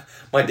remember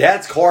my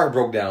dad's car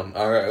broke down.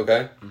 All right,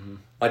 okay,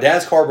 my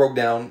dad's car broke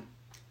down,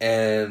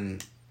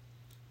 and.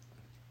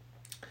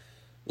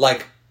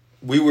 Like,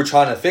 we were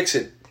trying to fix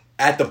it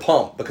at the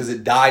pump because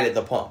it died at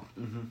the pump.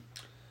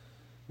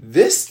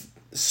 This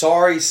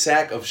sorry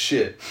sack of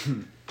shit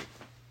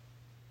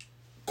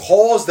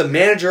calls the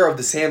manager of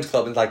the Sam's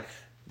Club and like,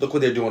 look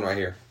what they're doing right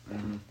here.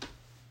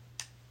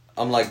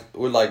 I'm like,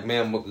 we're like,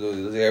 man,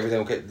 is everything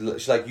okay?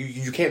 She's like,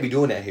 you can't be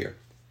doing that here.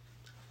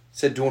 I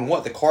said, doing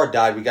what? The car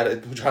died. We're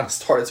trying to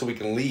start it so we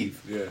can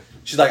leave. Yeah.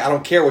 She's like, I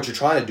don't care what you're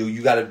trying to do.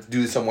 You got to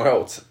do this somewhere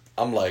else.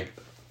 I'm like.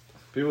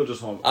 People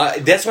just want.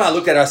 That's when I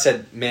looked at her. I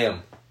said,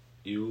 "Ma'am,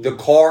 the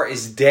car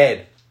is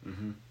dead.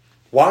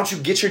 Why don't you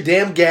get your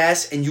damn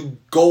gas and you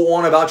go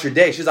on about your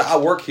day?" She's like, "I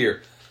work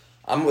here."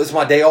 It's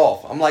my day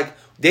off. I'm like,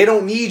 they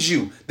don't need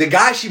you. The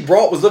guy she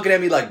brought was looking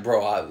at me like,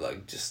 bro,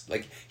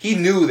 he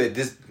knew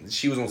that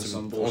she was on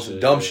some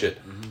dumb shit.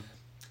 Mm-hmm.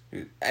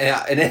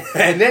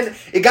 And then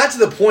it got to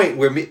the point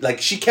where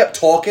she kept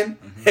talking,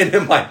 and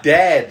then my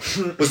dad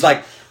was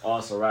like, oh,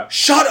 it's a wrap.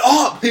 Shut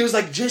up! He was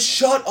like, just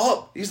shut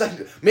up. He was like,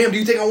 ma'am, do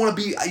you think I want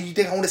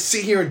to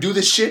sit here and do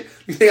this shit?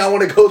 You think I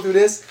want to go through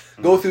this?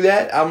 Go through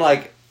that? I'm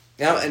like,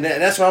 and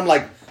that's when I'm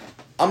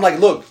like,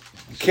 look,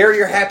 carry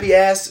your happy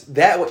ass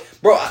that way.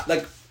 Bro,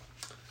 I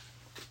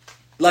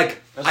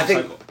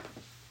think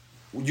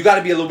you got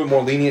to be a little bit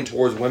more lenient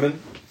towards women,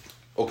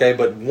 okay?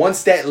 But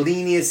once that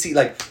leniency,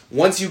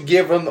 once you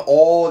give them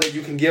all that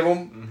you can give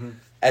them,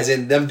 as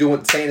in them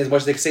saying as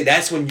much as they can say,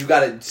 that's when you got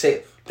to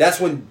say, that's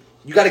when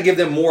you got to give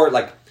them more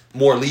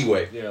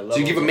leeway. Yeah, so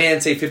you give a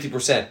man, say,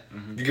 50%.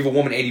 You give a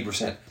woman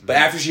 80%. But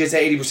after she hits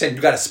that 80%,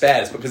 you got to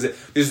spaz because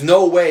there's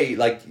no way,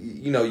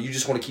 you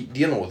just want to keep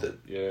dealing with it.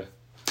 Yeah.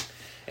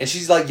 And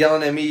she's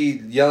yelling at me,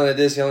 yelling at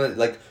this, yelling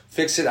at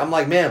fix it. I'm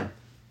like, ma'am,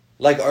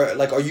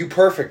 are you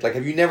perfect?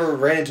 Have you never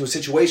ran into a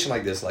situation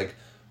like this?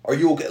 Are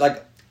you okay?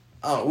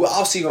 I don't know.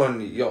 I'll see you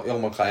on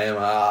Yom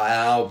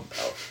Kippur.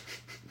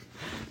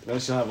 Then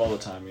she'll have all the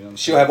time, you know.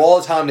 She'll have all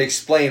the time to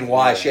explain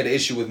why she had an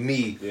issue with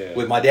me,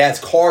 with my dad's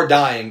car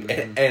dying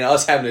and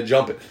us having to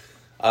jump it.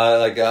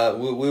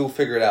 We'll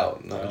figure it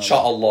out.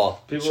 Inshallah.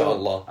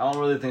 Inshallah. I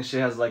don't really think she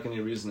has any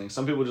reasoning.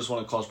 Some people just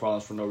want to cause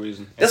problems for no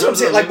reason. That's what I'm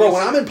saying. Bro,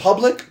 when I'm in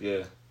public,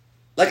 I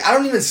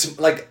don't even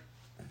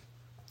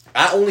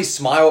I only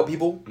smile at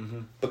people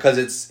because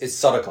it's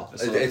sadaqah.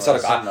 It's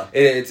sadaqah.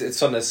 It's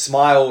sunnah.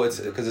 Smile. It's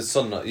because it's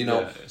sunnah. You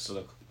know. Yeah, it's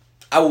sadaqah.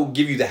 I will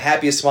give you the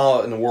happiest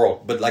smile in the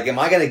world, but am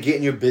I gonna get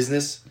in your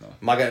business? No.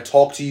 Am I gonna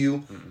talk to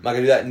you? Am I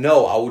gonna do that?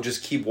 No, I will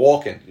just keep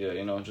walking.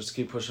 Yeah, just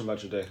keep pushing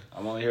about your day.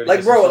 I'm only here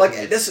to bro,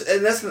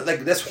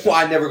 that's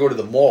why I never go to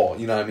the mall.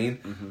 You know what I mean?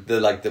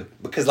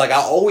 Because I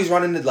always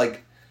run into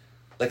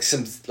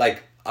some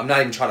I'm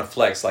not even trying to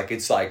flex.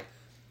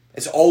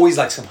 It's always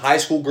some high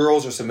school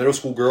girls or some middle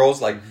school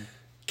girls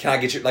can I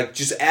get you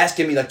just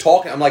asking me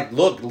talking? I'm like,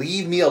 look,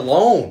 leave me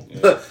alone.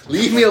 Yeah.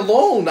 Leave me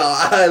alone.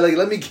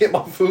 Let me get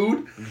my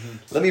food.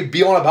 Let me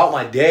be on about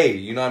my day.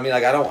 You know what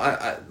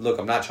I mean? Look,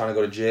 I'm not trying to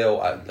go to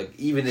jail.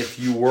 Even if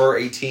you were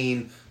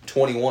 18,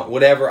 21,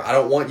 whatever, I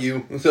don't want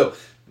you. So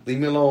leave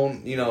me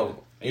alone. You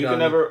know. You can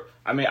never.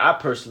 I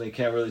personally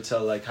can't really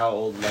tell how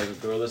old a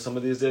girl is some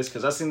of these days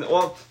because I've seen.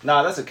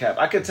 That's a cap.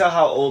 I can tell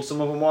how old some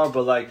of them are,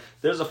 but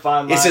there's a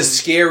fine line. It's a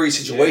scary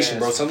situation,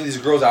 bro. Some of these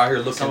girls out here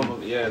looking. Some of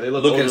them, they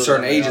look looking at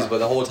certain ages, but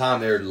the whole time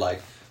they're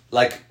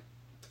I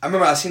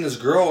remember I seen this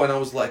girl and I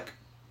was I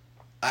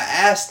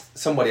asked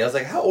somebody, I was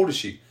like, how old is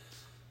she?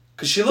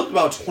 Because she looked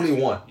about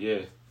 21. Yeah.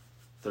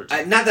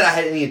 13. Not that I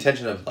had any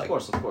intention of of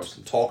course,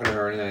 talking to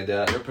her or anything like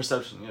that. Your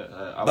perception, yeah.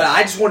 But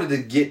I just wanted to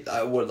get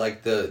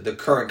the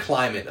current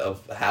climate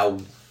of how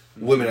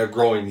women are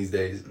growing these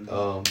days.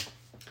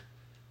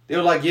 They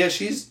were like, yeah,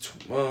 she's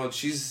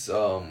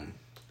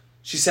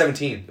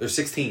 17 or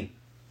 16.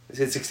 They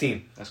said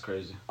 16. That's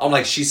crazy. I'm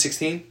like, she's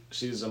 16?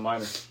 She's a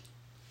minor.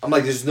 I'm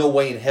like, there's no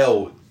way in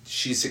hell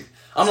she's.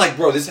 I'm like,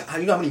 bro,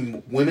 you know how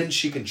many women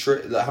she can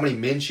trick? How many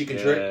men she can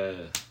trick? Yeah.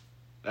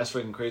 That's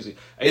freaking crazy.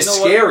 And it's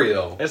scary,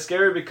 though. It's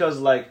scary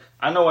because,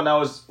 I know when I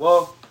was...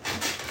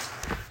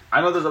 I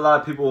know there's a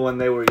lot of people when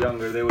they were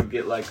younger, they would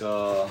get,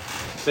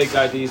 fake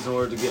IDs in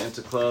order to get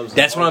into clubs.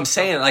 That's what I'm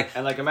saying.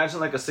 And,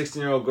 imagine, a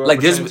 16-year-old girl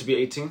pretending to be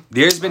 18.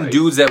 There's been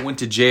dudes that went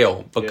to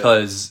jail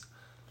because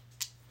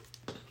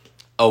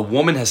a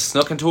woman has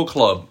snuck into a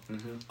club,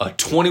 a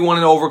 21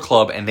 and over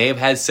club, and they have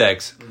had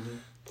sex,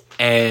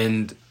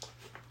 and...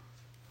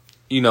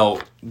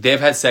 they've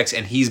had sex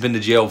and he's been to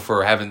jail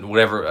for having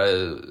whatever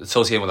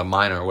associated with a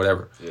minor or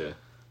whatever. Yeah.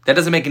 That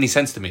doesn't make any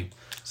sense to me.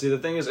 See, the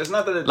thing is, it's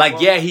not that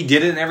it... he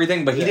did it and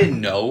everything, but he didn't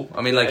know.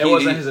 It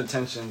wasn't his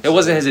intention. It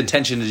wasn't his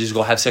intention to just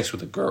go have sex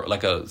with a girl,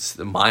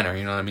 a minor,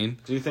 you know what I mean?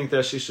 Do you think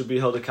that she should be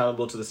held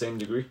accountable to the same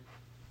degree?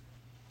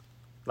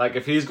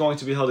 If he's going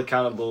to be held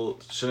accountable,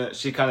 shouldn't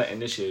she kind of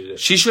initiated it?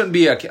 She shouldn't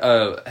be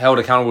held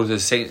accountable to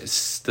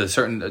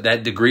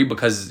that degree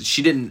because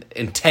she didn't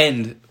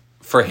intend...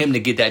 for him to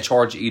get that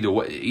charge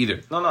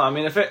either. No.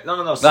 That's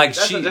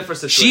a different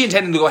situation. She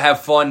intended to go have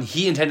fun.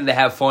 He intended to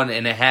have fun,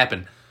 and it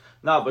happened.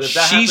 No, but if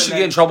that she should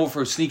get in trouble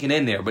for sneaking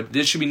in there. But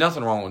there should be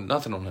nothing wrong with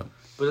nothing on him.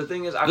 But the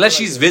thing is, unless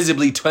she's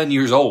visibly 10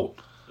 years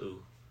old,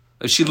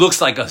 if she looks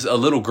like a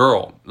little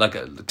girl, like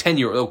a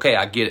 10-year-old. Okay,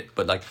 I get it.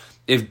 But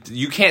if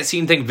you can't see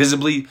anything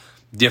visibly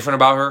different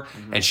about her,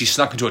 and she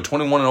snuck into a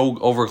 21 and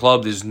over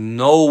club, there's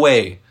no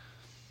way.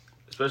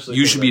 Especially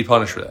you should be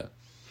punished for that.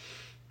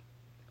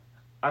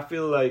 I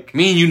feel like...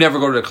 Me and you never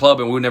go to the club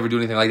and we would never do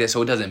anything like that,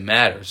 so it doesn't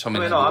matter. So, I'm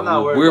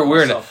not worried about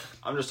myself.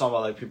 I'm just talking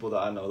about people that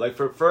I know.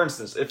 For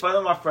instance, if one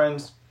of my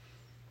friends...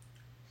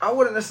 I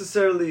wouldn't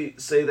necessarily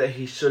say that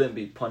he shouldn't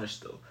be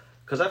punished, though.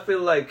 Because I feel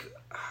like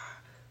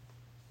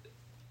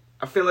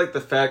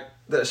the fact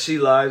that she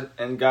lied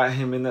and got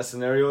him in that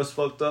scenario is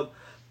fucked up.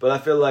 but I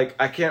feel like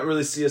I can't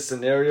really see a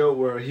scenario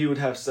where he would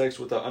have sex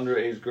with an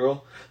underage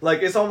girl.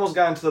 Like, it's almost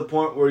gotten to the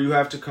point where you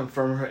have to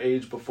confirm her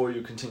age before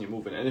you continue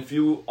moving. And if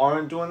you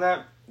aren't doing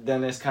that,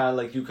 then it's kind of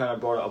like you kind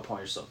of brought it upon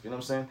yourself. You know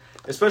what I'm saying?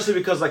 Especially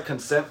because, like,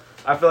 consent.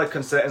 I feel like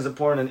consent is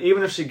important. And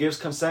even if she gives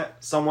consent,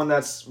 someone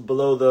that's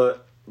below the...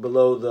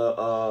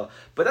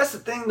 But that's the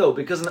thing, though,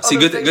 because...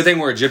 Good thing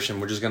we're Egyptian.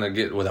 We're just going to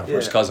get with our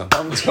first cousin.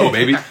 Let's go,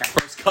 baby.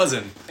 First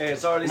cousin. Hey,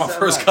 it's already my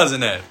first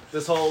cousin, Ed.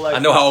 This whole, like... I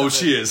know how old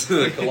she is.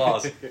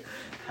 Colossus.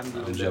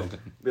 I'm joking.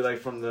 Be like,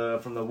 from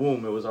the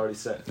womb, it was already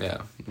set.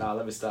 Yeah. Nah,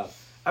 let me stop.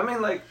 I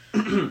mean, like...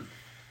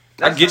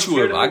 I get you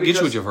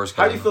with your first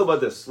cousin. How do you feel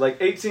about this? Like,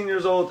 18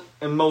 years old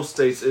in most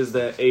states is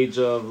the age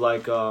of,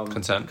 like...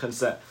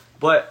 Consent.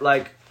 But,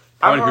 like...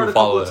 I've heard a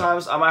couple of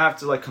times, I might have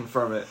to, like,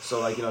 confirm it. So,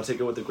 like, you know, take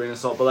it with a grain of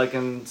salt. But, like,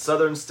 in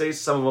southern states,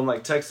 some of them,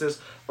 like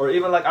Texas, or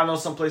even, like, I know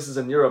some places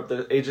in Europe,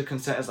 the age of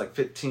consent is, like,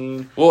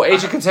 15. Well,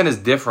 age of consent is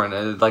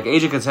different. Like,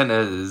 age of consent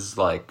is,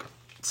 like,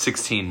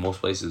 16 most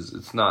places.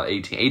 It's not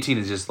 18. 18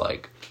 is just,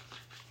 like...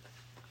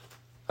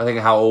 I think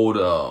how old...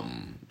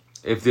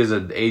 if there's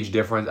an age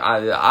difference,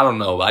 I don't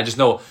know. I just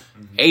know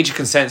age of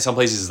consent in some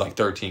places is, like,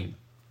 13.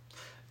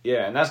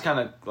 Yeah, and that's kind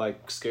of,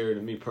 like, scary to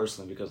me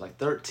personally because, like,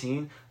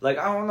 13, like,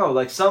 I don't know,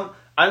 like,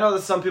 I know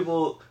that some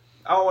people,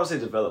 I don't want to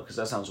say develop because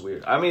that sounds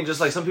weird. I mean, just,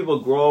 like, some people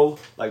grow,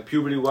 like,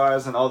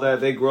 puberty-wise and all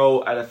that, they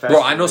grow at a fast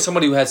Bro, I know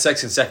somebody who had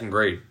sex in second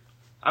grade.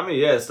 I mean,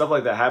 yeah, stuff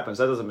like that happens.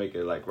 That doesn't make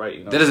it, like, right,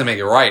 you know? That doesn't make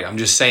it right. I'm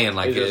just saying,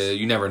 like,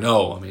 you never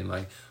know. I mean,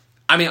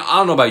 I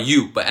don't know about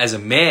you, but as a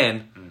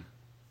man,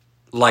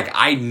 like,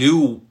 I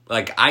knew,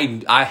 like,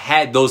 I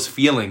had those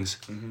feelings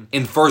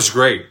in first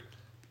grade.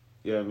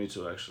 Yeah, me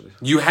too, actually.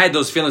 You had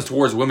those feelings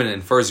towards women in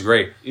first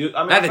grade.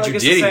 Not that you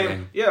did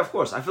anything. Yeah, of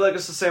course. I feel like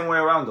it's the same way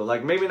around, though.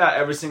 Like, maybe not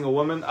every single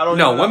woman.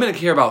 Women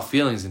care about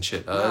feelings and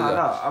shit.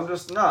 I'm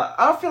just not.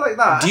 I don't feel like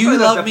that. Do you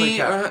love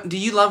me? Do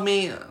you love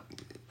me?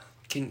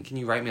 Can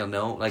you write me a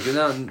note? Like,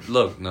 no,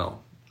 look,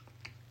 no.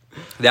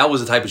 That was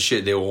the type of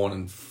shit they were on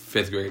in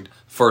fifth grade.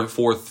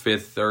 Fourth,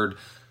 fifth, third.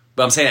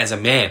 But I'm saying as a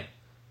man,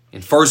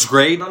 in first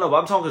grade. No, but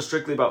I'm talking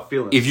strictly about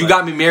feelings. If you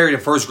got me married in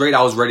first grade,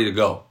 I was ready to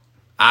go.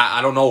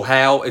 I don't know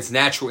how. It's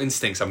natural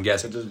instincts, I'm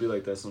guessing. It just be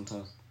like that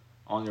sometimes.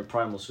 On your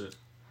primal shit.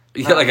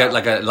 Yeah, like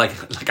a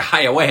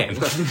hayawan.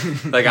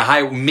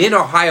 Men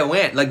are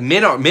hayawan. Like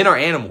men are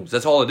animals.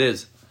 That's all it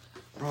is.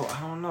 Bro,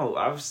 I don't know.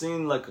 I've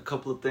seen like a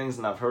couple of things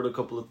and I've heard a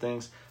couple of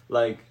things.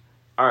 Like,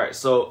 alright,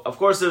 so of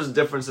course there's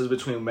differences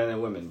between men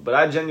and women. But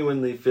I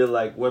genuinely feel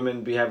like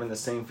women be having the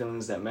same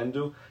feelings that men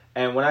do.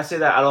 And when I say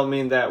that, I don't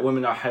mean that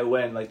women are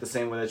hayawan like the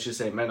same way that you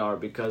say men are,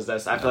 because I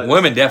feel like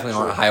women definitely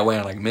aren't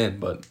hayawan like men,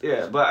 but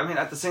yeah, but I mean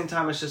at the same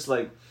time it's just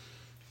like,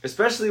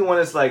 especially when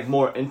it's like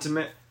more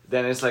intimate,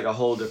 then it's like a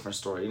whole different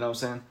story. You know what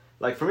I'm saying?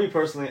 Like for me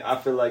personally, I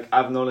feel like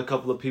I've known a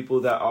couple of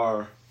people that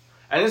are,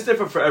 and it's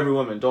different for every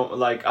woman. I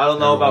don't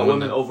know about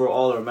women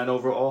overall or men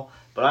overall,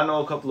 but I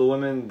know a couple of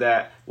women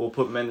that will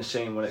put men to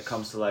shame when it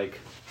comes to like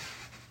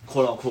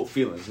quote unquote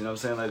feelings, you know what I'm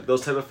saying? Like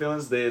those type of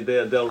feelings,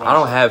 they'll run. I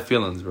don't have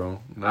feelings, bro.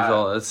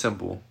 That's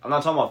simple. I'm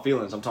not talking about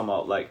feelings. I'm talking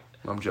about like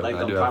I'm joking.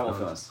 Like I do have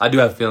feelings. I do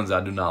have feelings.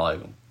 I do not like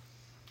them.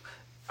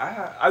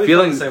 I be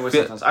feeling the same way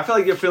sometimes. I feel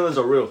like your feelings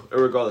are real,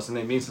 regardless, and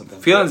they mean something.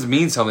 Feelings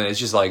mean something. It's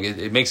just like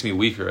it makes me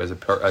weaker as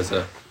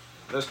a.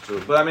 That's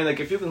true, but I mean, like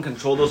if you can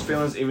control those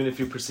feelings, even if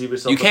you perceive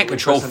yourself, you can't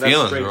control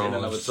feelings,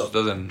 bro. It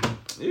doesn't.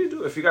 You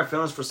do. If you got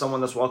feelings for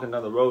someone that's walking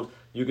down the road,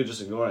 you could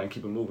just ignore it and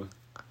keep it moving.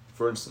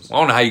 For instance, I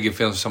don't know how you get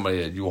feelings for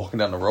somebody that you're walking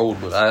down the road,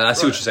 but I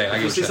see what you're saying.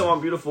 If you see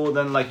someone beautiful,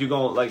 then like you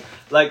gonna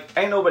like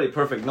ain't nobody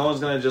perfect. No one's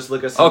gonna just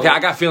look at. Okay, I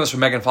got feelings for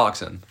Megan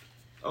Fox.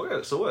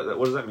 Okay, so what?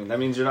 What does that mean? That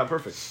means you're not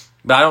perfect.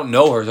 But I don't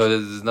know her, so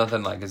there's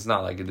nothing like. It's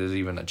not like there's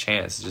even a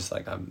chance. It's just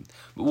like I'm.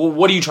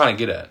 What are you trying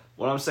to get at?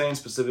 What I'm saying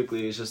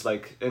specifically is just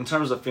like in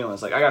terms of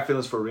feelings. Like I got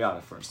feelings for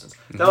Rihanna, for instance.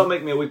 That'll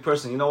make me a weak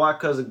person. You know why?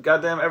 Because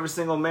goddamn, every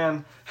single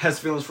man has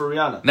feelings for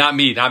Rihanna. Not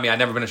me. I've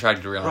never been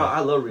attracted to Rihanna. Bro, I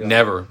love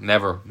Rihanna.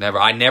 Never.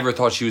 I never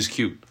thought she was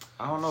cute.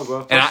 I don't know,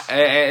 bro. And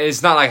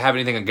it's not like I have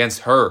anything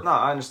against her. No,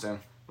 I understand.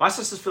 My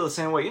sisters feel the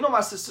same way. You know,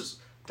 my sisters.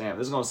 Damn,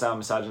 this is gonna sound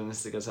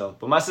misogynistic as hell.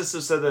 But my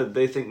sisters said that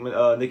they think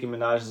Nicki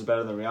Minaj is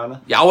better than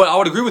Rihanna. Yeah, I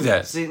would agree with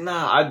that. See,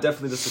 I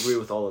definitely disagree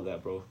with all of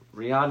that, bro.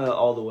 Rihanna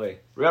all the way.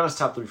 Rihanna's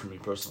top 3 for me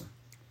personally.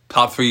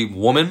 Top 3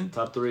 woman?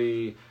 Top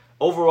 3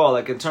 overall,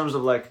 like in terms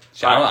of like.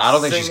 I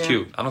don't think she's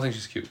cute. I don't think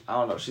she's cute. I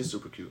don't know. She's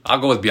super cute. I'll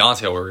go with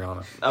Beyonce over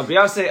Rihanna.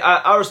 Beyonce,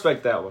 I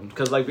respect that one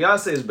because like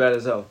Beyonce is bad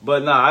as hell.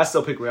 But nah, I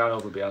still pick Rihanna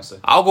over Beyonce.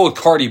 I'll go with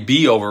Cardi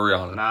B over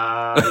Rihanna.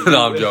 Nah.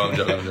 No,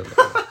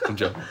 I'm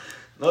joking.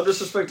 No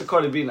disrespect to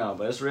Cardi B now,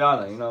 but it's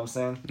Rihanna. You know what I'm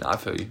saying? Nah, I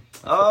feel you.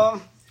 I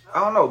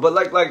don't know, but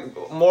like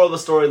moral of the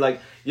story,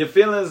 like your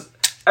feelings.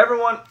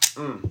 Everyone.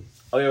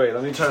 Okay, wait.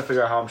 Let me try to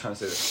figure out how I'm trying to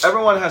say this.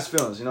 Everyone has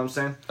feelings. You know what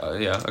I'm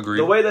saying? Yeah, agreed.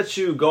 The way that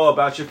you go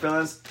about your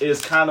feelings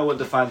is kind of what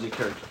defines your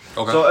character.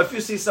 Okay. So if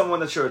you see someone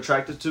that you're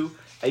attracted to,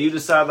 and you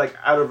decide like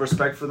out of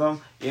respect for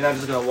them, you're not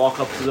just gonna walk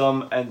up to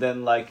them and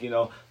then like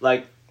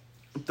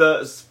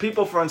the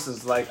people, for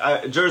instance, like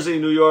Jersey,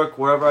 New York,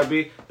 wherever I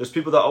be, there's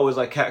people that always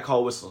like cat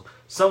call whistle.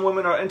 Some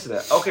women are into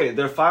that. Okay,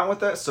 they're fine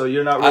with that, so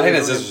you're not really. I think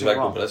that's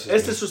disrespectful, but that's just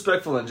it's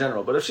disrespectful in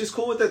general. But if she's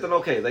cool with it, then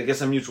okay, like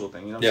it's a mutual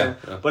thing. You know what I'm saying?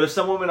 Yeah. But if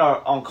some women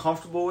are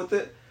uncomfortable with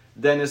it,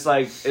 then it's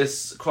like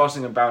it's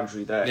crossing a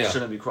boundary that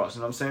shouldn't be crossed.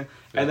 You know what I'm saying?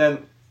 Yeah. And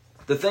then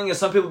the thing is,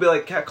 some people be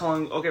like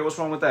catcalling. Okay, what's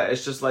wrong with that?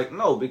 It's just like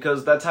no,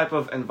 because that type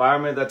of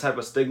environment, that type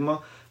of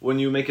stigma, when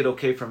you make it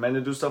okay for men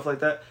to do stuff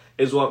like that,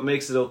 is what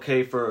makes it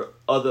okay for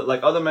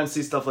other men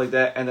see stuff like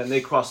that, and then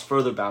they cross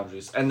further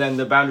boundaries, and then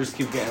the boundaries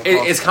keep getting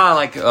crossed. It's kind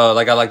of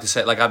like I like to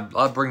say, like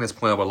I bring this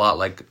point up a lot,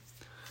 like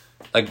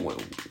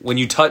when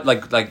you touch,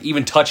 like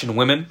even touching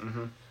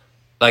women,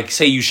 like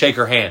say you shake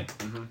her hand,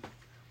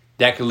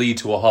 that could lead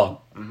to a hug.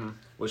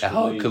 Which that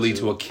hug could lead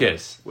to a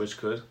kiss. Which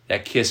could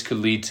that kiss could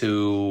lead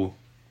to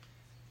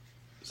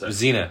sex.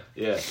 Zina.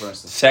 Yeah, for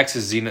instance, sex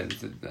is Zina.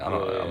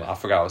 I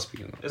forgot I was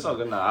speaking. It's all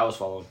good now. I was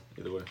following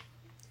either way.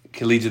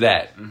 Could lead to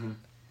that.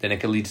 Then it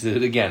could lead to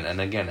it again and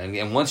again and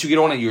again. Once you get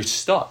on it, you're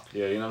stuck.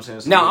 Yeah, you know what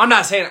I'm saying? Now, I'm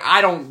not saying I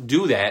don't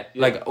do that.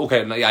 Yeah. Like,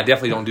 okay, I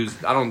definitely don't do.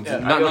 I don't. Yeah,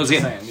 not no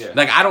saying. Yeah.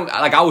 Like, I don't.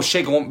 Like, I will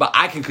shake a woman, but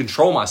I can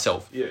control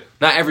myself. Yeah.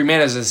 Not every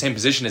man is in the same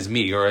position as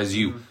me or as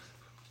you,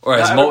 or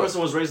not as every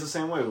person was raised the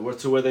same way,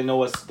 where they know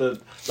what's the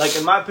like.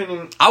 In my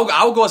opinion,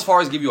 I'll go as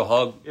far as give you a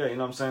hug. Yeah, you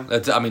know what I'm saying.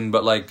 That's. I mean,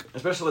 but like,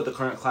 especially with the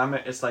current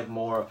climate, it's like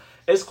more.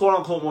 It's quote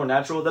unquote more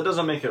natural. That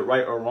doesn't make it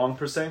right or wrong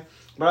per se.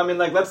 But I mean,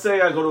 like, let's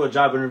say I go to a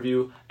job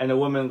interview and a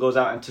woman goes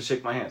out and to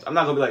shake my hands. I'm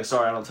not gonna be like,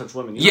 sorry, I don't touch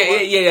women. You know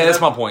yeah. That's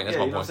my point. That's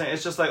my point. Know what I'm saying?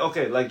 It's just like,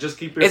 okay, like just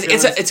keep your.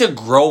 It's a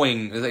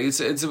growing.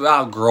 It's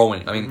about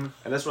growing. I mean,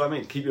 and that's what I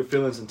mean. Keep your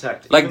feelings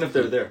intact, like, even if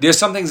they're there. There's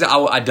some things that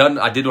I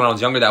did when I was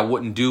younger that I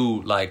wouldn't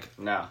do like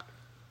now.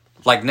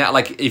 Like now,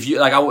 like if you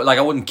like,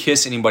 I wouldn't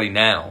kiss anybody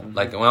now.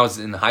 Like when I was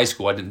in high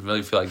school, I didn't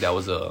really feel like that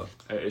was an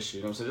issue.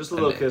 You know what I'm saying? Just a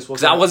little kiss.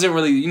 Because I wasn't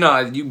really,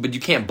 but you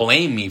can't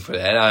blame me for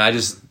that. I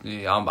just,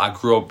 I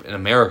grew up in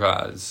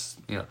America.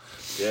 Yeah,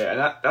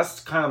 and that's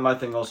kind of my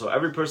thing. Also,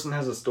 every person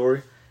has a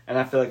story, and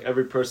I feel like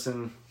every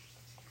person.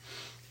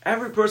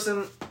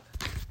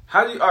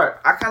 How do you? All right,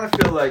 I kind of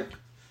feel like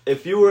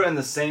if you were in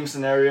the same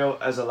scenario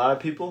as a lot of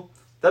people,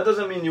 that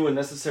doesn't mean you would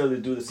necessarily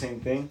do the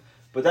same thing,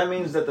 but that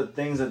means that the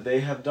things that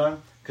they have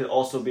done could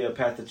also be a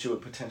path that you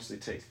would potentially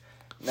take.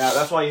 Now,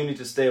 that's why you need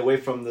to stay away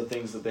from the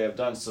things that they have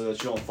done so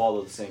that you don't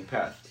follow the same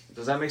path.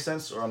 Does that make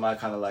sense? Or am I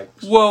kind of like...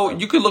 Well,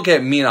 you could look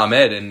at me and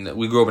Ahmed, and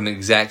we grew up in the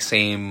exact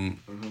same...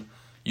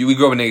 We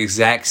grew up in the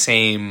exact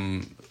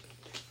same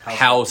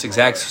house,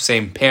 exact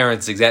same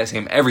parents, exact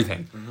same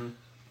everything.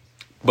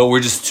 But we're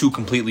just two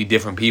completely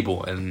different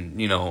people.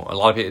 And, a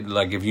lot of people...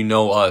 Like, if you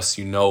know us,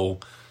 you know...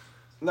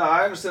 No,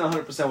 I understand 100%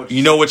 what you're saying.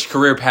 You know which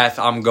career path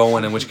I'm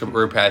going and which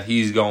career path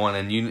he's going,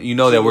 and you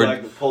know that we're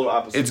like the polar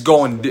opposites. It's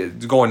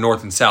going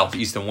north and south,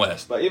 east and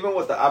west. But even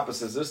with the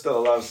opposites, there's still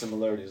a lot of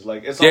similarities.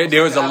 Like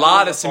there was a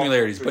lot of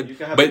similarities, but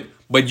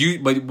what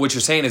you're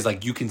saying is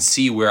like you can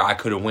see where I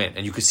could have went,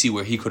 and you could see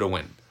where he could have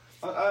went.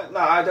 No,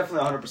 I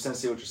definitely 100%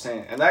 see what you're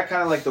saying, and that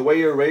kind of like the way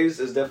you're raised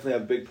is definitely a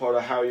big part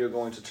of how you're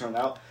going to turn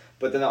out.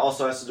 But then it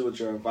also has to do with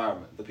your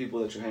environment, the people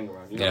that you hang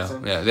around. You know what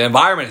I'm saying? Yeah. The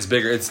environment is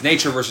bigger. It's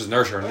nature versus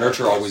nurture. And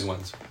nurture always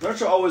wins.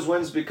 Nurture always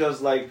wins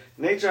because, like,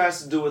 nature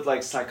has to do with,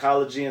 like,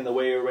 psychology and the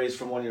way you're raised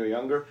from when you're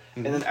younger.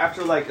 And then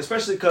after, like,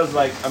 especially because,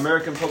 like,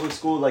 American public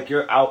school, like,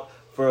 you're out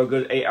for a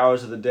good 8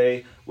 hours of the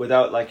day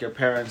without, like, your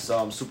parents'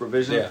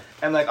 supervision. Yeah.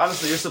 And, like,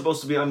 honestly, you're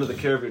supposed to be under the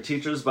care of your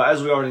teachers. But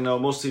as we already know,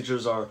 most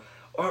teachers are...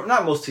 Or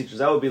not most teachers.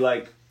 That would be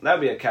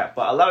a cap.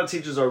 But a lot of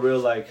teachers are real,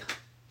 like...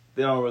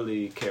 They don't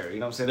really care, you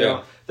know what I'm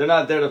saying? They're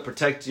not there to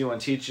protect you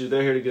and teach you.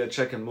 They're here to get a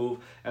check and move.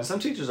 And some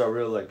teachers are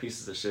real like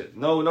pieces of shit.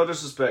 No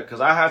disrespect,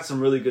 because I had some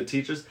really good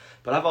teachers,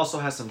 but I've also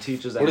had some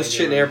teachers that... What is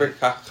shit in Arabic?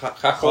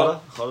 Chola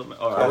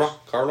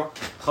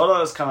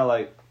is kind of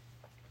like...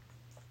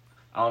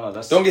 I don't know.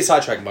 That's don't get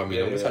sidetracked by me.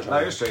 Yeah, no,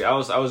 you're straight. I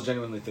was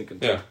genuinely thinking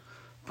too. Yeah.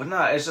 But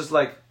nah, it's just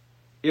like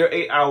you're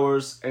 8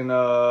 hours in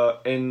your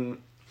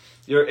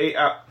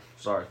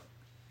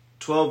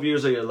 12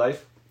 years of your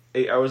life.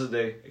 8 hours a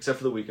day, except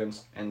for the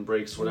weekends and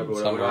breaks, whatever.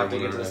 We don't have to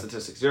get into the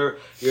statistics. You're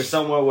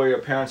somewhere where your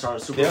parents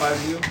aren't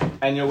supervising you,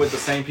 and you're with the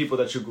same people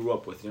that you grew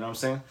up with. You know what I'm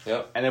saying?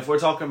 Yep. And if we're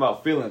talking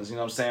about feelings, you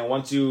know what I'm saying?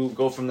 Once you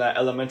go from that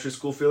elementary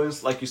school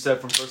feelings, like you said,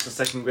 from first to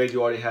second grade,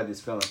 you already had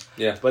these feelings.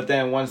 Yeah. But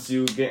then once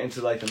you get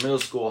into like the middle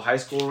school, high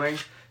school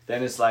range,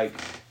 then it's like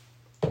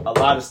a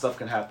lot of stuff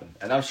can happen.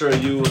 And I'm sure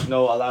you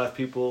know a lot of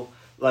people.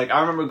 Like I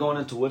remember going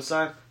into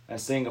Woodside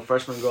and seeing a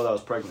freshman girl that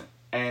was pregnant.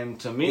 And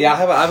to me, I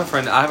have a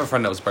friend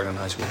that was pregnant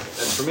in high school. And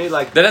for me,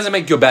 like that doesn't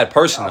make you a bad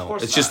person though.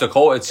 It's just a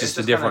cold. It's just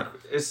a different.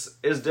 It's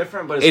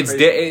different, but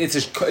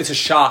it's a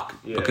shock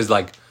because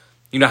like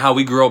you know how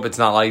we grew up. It's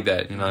not like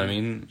that. You know what I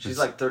mean? She's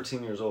like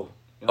 13 years old.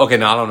 You know okay,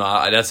 no, I don't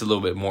know. That's a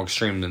little bit more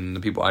extreme than the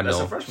people I know.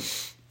 That's a freshman.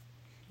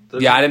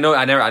 13. Yeah, I didn't know.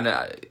 I never.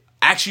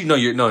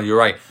 Actually, you're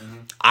right. Mm-hmm.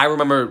 I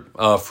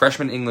remember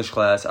freshman English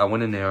class. I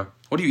went in there.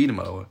 What are you eating,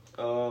 by the way?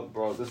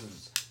 Bro, this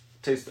is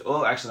taste it.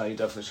 Oh, actually, no, you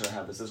definitely shouldn't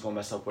have this. This is gonna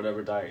mess up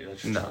whatever diet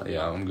that you're trying to do.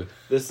 I'm good.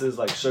 This is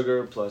like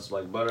sugar plus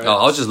like butter. Oh,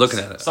 I was just looking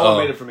at it. Someone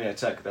made it for me at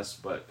Tech. It's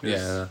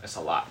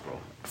a lot, bro.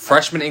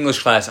 Freshman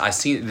English class. I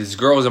seen this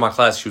girl was in my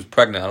class. She was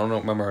pregnant. I don't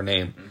remember her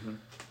name.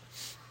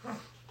 Mm-hmm.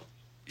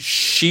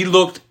 She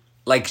looked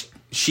like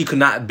she could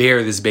not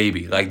bear this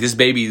baby. Like this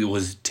baby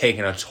was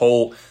taking a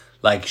toll.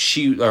 Like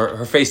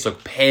her face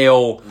looked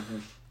pale. Mm-hmm.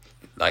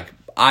 Like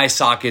eye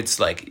sockets.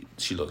 Like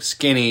she looked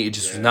skinny. It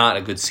just was not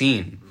a good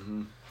scene.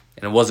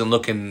 And it wasn't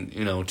looking,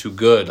 too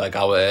good. Like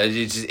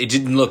it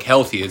didn't look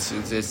healthy. It's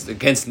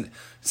against.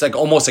 It's like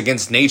almost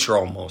against nature,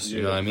 almost. Yeah.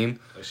 You know what I mean?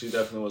 Like she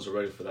definitely wasn't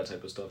ready for that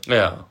type of stuff.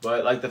 Yeah.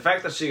 But like the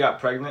fact that she got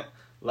pregnant,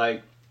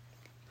 like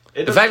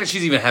the fact that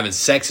she's even having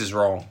sex is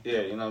wrong.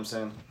 Yeah, you know what I'm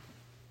saying.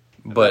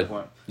 But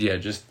yeah,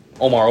 just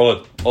Omar,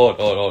 hold. But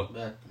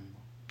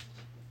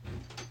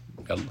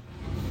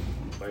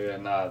yeah,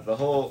 nah. The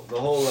whole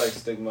like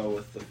stigma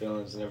with the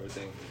feelings and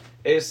everything.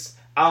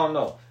 I don't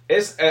know.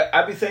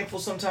 I'd be thankful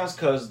sometimes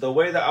because the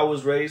way that I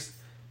was raised,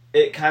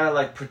 it kind of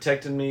like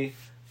protected me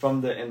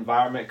from the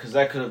environment because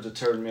that could have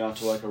deterred me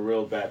onto like a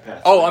real bad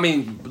path. Oh, I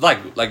mean,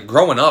 like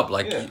growing up,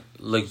 like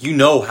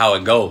how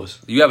it goes.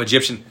 You have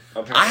Egyptian.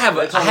 Okay. I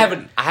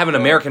have an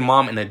American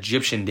mom and an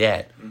Egyptian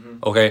dad. Mm-hmm.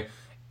 Okay,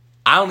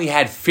 I only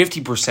had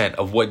 50%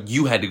 of what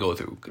you had to go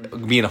through,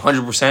 being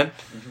 100%.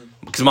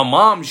 Because my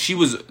mom, she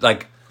was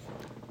like.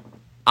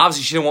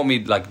 Obviously, she didn't want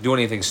me like doing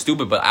anything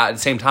stupid, but at the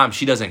same time,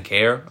 she doesn't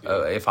care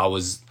if I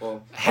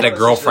had a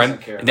girlfriend.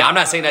 Now, I'm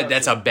not saying that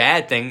that's a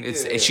bad thing.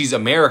 She's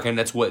American.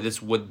 That's what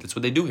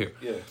they do here.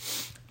 Yeah.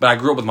 But I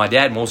grew up with my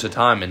dad most of the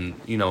time, and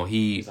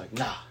he's like,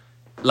 nah.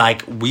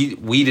 Like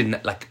we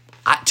didn't like.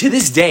 To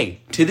this day,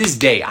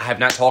 I have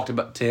not talked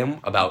to him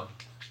about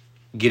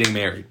getting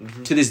married.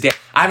 Mm-hmm. To this day,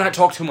 I have not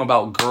talked to him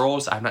about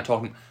girls. I have not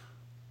talked.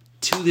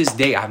 To this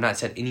day, I have not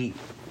said any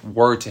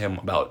word to him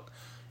about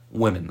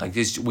women. Like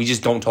this, we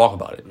just don't talk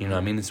about it. You know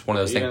what I mean? It's one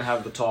of those things. You didn't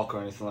have the talk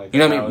or anything like that. You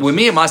know what I mean? With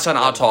me and my son,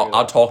 I'll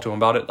talk to him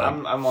about it. Like,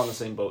 I'm on the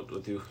same boat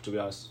with you, to be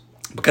honest.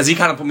 Because he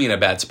kind of put me in a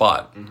bad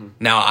spot. Mm-hmm.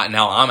 Now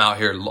I'm out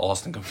here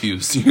lost and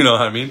confused. You know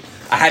what I mean?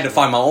 I had to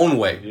find my own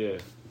way. Yeah,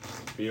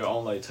 be your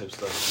own like type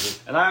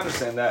stuff. And I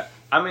understand that.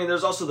 I mean,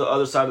 there's also the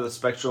other side of the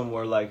spectrum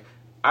where like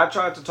I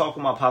tried to talk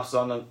with my pops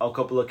on a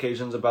couple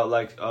occasions about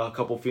like a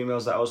couple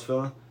females that I was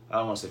feeling. I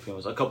don't want to say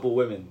females, a couple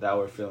women that I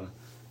were feeling,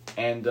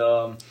 and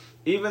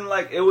even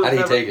like it was. How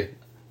did he take it?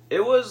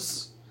 It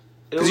was.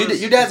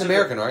 Because your dad's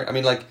American, right? I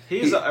mean, like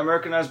he's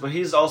Americanized, but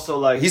he's also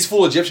like he's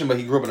full Egyptian, but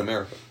he grew up in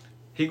America.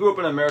 He grew up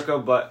in America,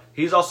 but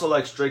he's also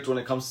like strict when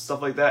it comes to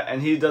stuff like that,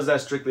 and he does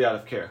that strictly out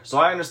of care. So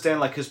I understand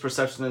like his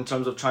perception in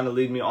terms of trying to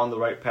lead me on the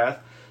right path,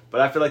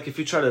 but I feel like if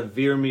you try to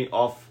veer me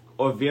off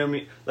or veer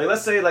me, like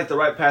let's say like the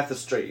right path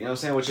is straight, you know what I'm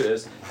saying, which it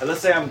is, and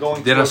let's say I'm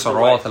going towards the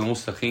right.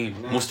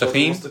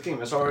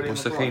 Mustaqim. It's already in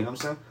the Quran, you know what I'm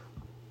saying.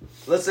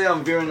 Let's say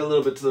I'm veering a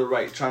little bit to the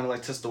right, trying to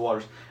like test the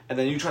waters, and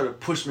then you try to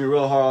push me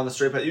real hard on the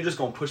straight path. You're just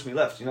gonna push me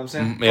left. You know what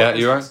I'm saying? Yeah,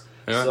 you're right.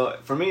 So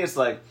for me, it's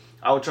like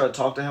I would try to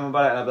talk to him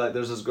about it, and I'd be like,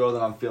 "There's this girl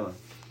that I'm feeling,"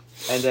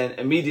 and then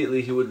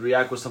immediately he would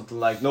react with something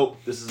like, "Nope,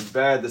 this is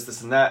bad.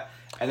 This, and that,"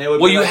 and it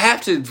would. Well, you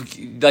have to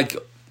like,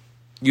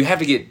 you have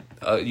to get,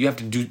 you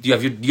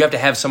have to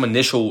have some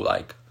initial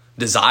like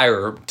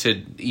desire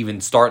to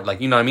even start,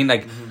 like, you know what I mean,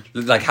 like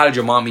like how did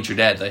your mom meet your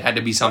dad? Like had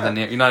to be something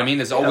there, you know what I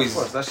mean? It's always, of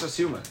course, that's just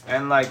human.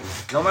 And like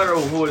no matter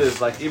who it is,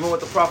 like even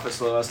with the Prophet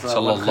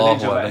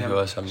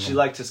she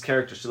liked his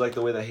character, she liked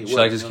the way that he was. She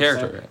liked his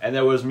character, and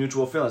there was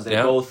mutual feelings. They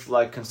both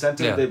like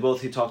consented.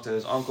 He talked to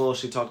his uncle,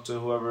 she talked to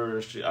whoever,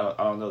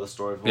 I don't know the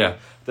story of who.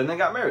 Then they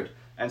got married.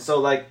 And so,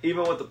 like,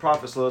 even with the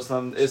Prophet,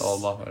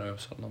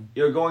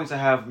 you're going to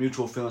have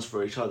mutual feelings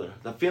for each other.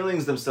 The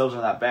feelings themselves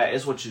are not bad.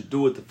 It's what you do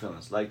with the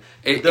feelings. Like,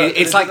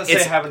 it's like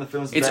having the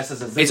feelings.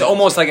 It's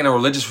almost like in a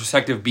religious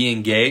perspective,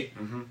 being gay.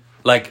 Mm-hmm.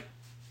 Like,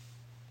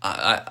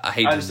 I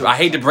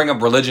hate to bring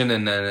up religion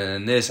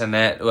and this and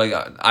that. Like,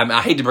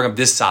 I hate to bring up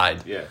this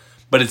side. Yeah.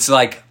 But it's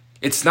like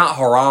it's not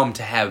haram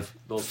to have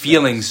those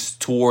feelings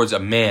towards a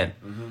man.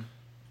 Mm-hmm.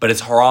 But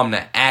it's haram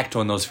to act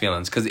on those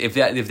feelings. Because if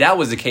that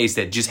was the case,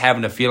 that just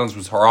having the feelings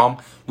was haram,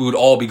 we would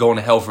all be going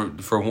to hell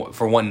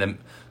for wanting to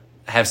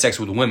have sex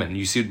with women.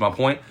 You see my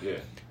point? Yeah.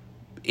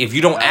 If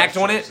you don't act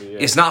on it,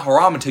 it's not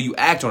haram until you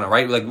act on it,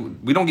 right? Like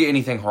we don't get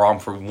anything haram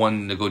for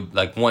one to go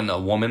like one a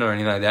woman or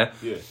anything like that.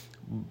 Yeah.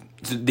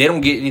 They don't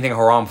get anything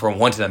haram for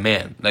one to a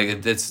man,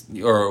 like it's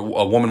or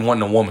a woman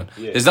wanting a woman.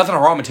 Yeah. There's nothing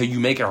haram until you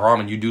make it haram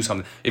and you do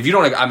something. If you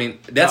don't, I mean,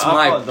 that's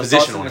my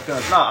position. I'm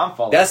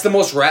following. That's the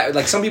most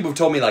like some people have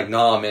told me like,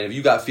 nah, man, if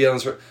you got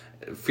feelings for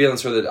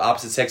the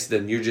opposite sex,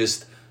 then you're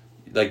just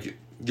like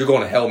you're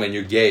going to hell, man.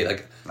 You're gay.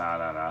 Like,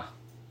 nah.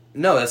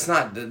 No, that's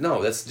not.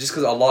 No, that's just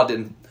because Allah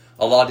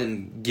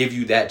didn't give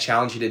you that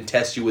challenge. He didn't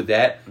test you with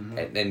that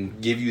and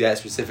give you that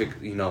specific,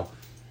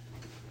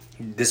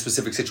 this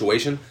specific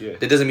situation. Yeah.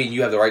 That doesn't mean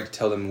you have the right to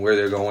tell them where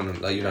they're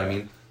going. Like, you know what I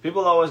mean?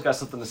 People always got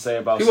something to say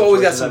about. People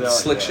always got some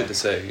slick shit to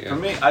say. Yeah. For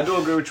me, I do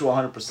agree with you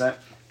 100%.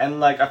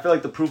 And like, I feel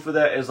like the proof of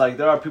that is like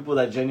there are people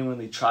that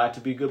genuinely try to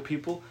be good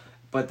people,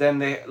 but then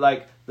they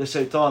like the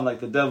shaitan, like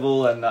the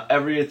devil and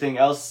everything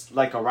else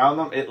like around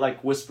them, it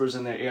like whispers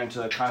in their ear into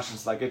their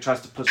conscience, like it tries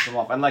to push them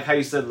off. And like how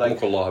you said,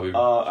 like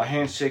a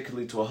handshake could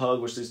lead to a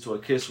hug, which leads to a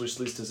kiss, which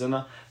leads to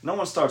zina. No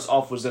one starts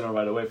off with zina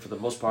right away for the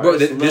most part. Bro,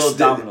 it's little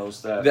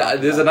dominoes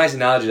there's a nice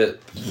analogy that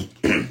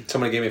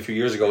somebody gave me a few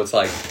years ago. It's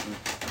like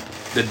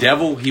the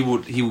devil, he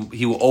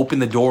will open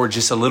the door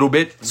just a little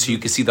bit so you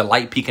can see the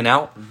light peeking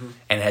out.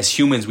 And as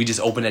humans, we just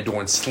open that door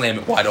and slam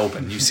it wide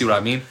open. You see what I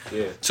mean?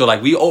 Yeah. So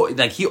like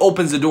he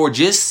opens the door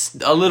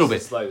just a little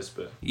bit. Slightest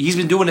bit. He's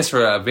been doing this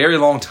for a very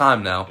long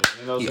time now.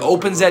 He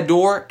opens that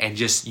door and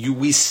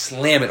we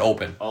slam it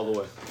open. All the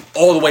way.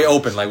 All the way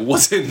open. Like,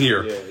 what's in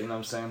here? Yeah, you know what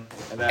I'm saying?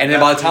 And then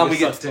by the time we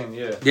get in,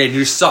 yeah,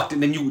 you're sucked,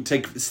 and then you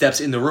take steps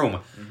in the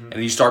room, and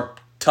then you start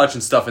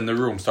touching stuff in the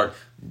room, start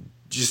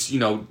just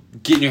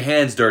getting your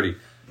hands dirty,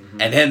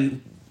 and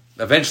then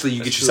eventually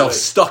you get yourself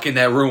stuck in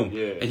that room,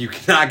 and you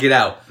cannot get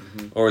out.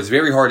 Or it's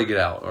very hard to get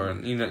out, or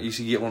you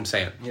should get what I'm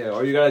saying. Yeah,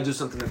 or you gotta do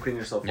something to clean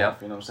yourself off.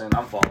 You know what I'm saying?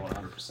 I'm following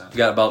 100%. We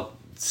got about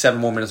 7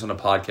 more minutes on the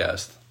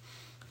podcast.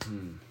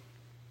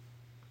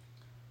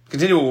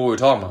 Continue with what we were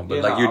talking about,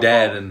 but your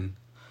dad and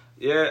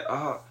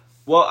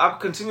well, I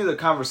continued the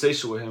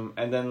conversation with him,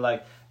 and then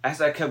like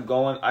as I kept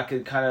going, I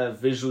could kind of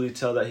visually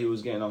tell that he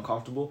was getting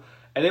uncomfortable,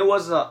 and it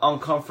wasn't an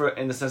uncomfort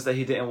in the sense that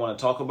he didn't want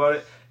to talk about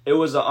it. It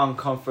was an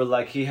uncomfort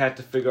like he had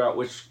to figure out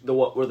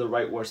what were the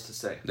right words to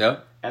say.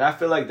 Yeah. And I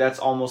feel like that's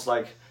almost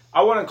like,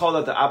 I wouldn't call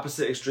that the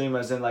opposite extreme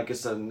as in like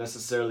it's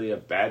necessarily a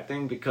bad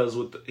thing, because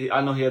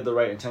I know he had the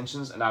right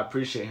intentions and I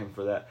appreciate him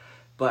for that.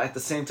 But at the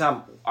same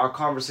time, our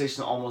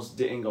conversation almost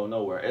didn't go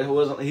nowhere.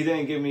 He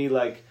didn't give me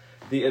like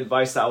the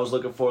advice that I was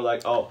looking for,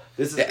 like, oh,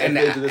 this is... And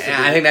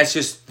I think that's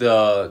just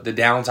the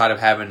downside of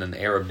having an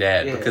Arab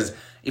dad. Yeah. Because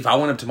if I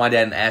went up to my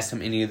dad and asked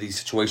him any of these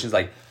situations,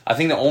 like, I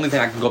think the only thing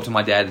I can go up to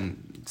my dad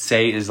and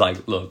say is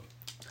like, look,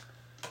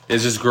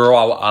 there's this girl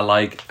I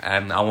like,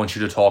 and I want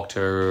you to talk to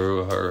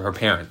her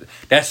parent.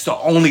 That's the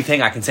only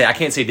thing I can say. I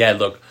can't say, Dad,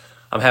 look,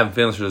 I'm having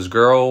feelings for this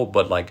girl,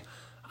 but like,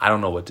 I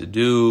don't know what to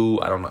do.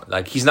 I don't know.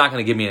 Like, he's not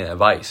going to give me any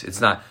advice. That's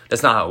not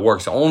how it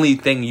works. The only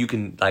thing you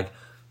can, like,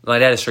 my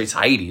dad is straight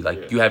Saidi.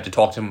 Like, you have to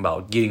talk to him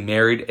about getting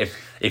married.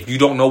 If you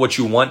don't know what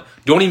you want,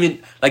 don't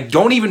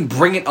even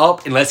bring it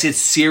up unless it's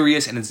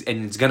serious and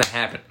it's going to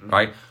happen,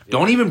 right? Yeah.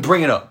 Don't even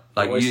bring it up.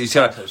 Like,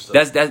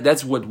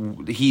 that's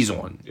what he's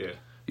on. Yeah.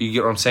 You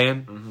get what I'm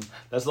saying? Mm-hmm.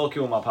 That's low key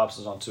what my pops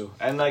is on too.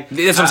 And like,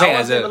 that's what I'm saying. I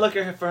wasn't even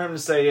looking for him to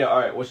say, yeah, all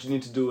right, what you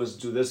need to do is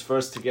do this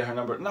first to get her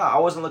number. No, I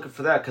wasn't looking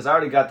for that because I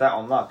already got that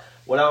on lock.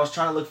 What I was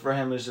trying to look for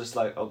him is just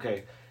like,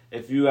 okay,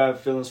 if you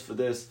have feelings for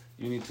this,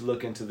 you need to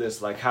look into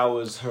this. Like, how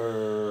is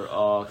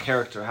her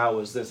character? How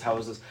is this? How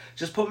is this?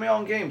 Just put me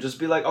on game. Just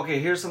be like, okay,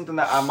 here's something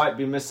that I might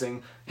be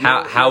missing.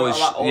 How is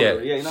she? Yeah,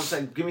 you know what I'm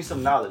saying? Give me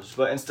some knowledge.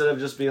 But instead of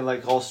just being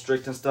like all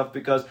strict and stuff,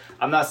 because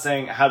I'm not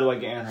saying how do I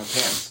get in her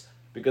pants.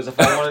 Because if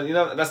I wanted,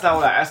 that's not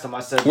what I asked him.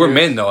 I said, we're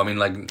men though. I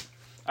mean,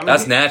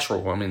 that's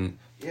natural. I mean,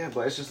 yeah,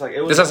 but it's just like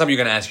it was. That's not something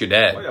you're gonna ask your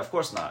dad. Oh yeah, of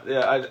course not.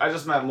 Yeah, I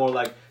just meant more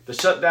like the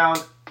shutdown.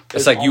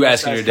 It's like you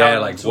asking your dad,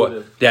 like,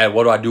 what, Dad,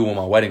 what do I do on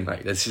my wedding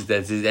night? That's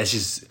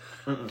just.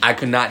 I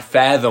could not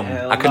fathom.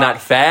 Not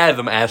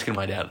fathom asking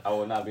my dad. I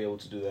would not be able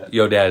to do that.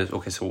 Yo, Dad.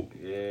 Okay, so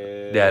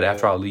Dad,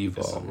 after I leave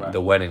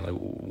the wedding, like,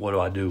 what do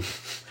I do?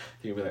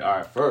 He'd be like, all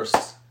right,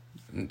 first.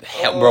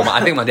 Hell, bro, I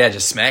think my dad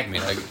just smacked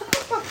me. Like,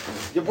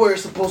 your boy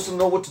is supposed to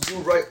know what to do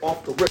right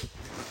off the rip.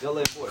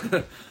 LA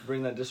boy,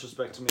 bring that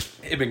disrespect to me.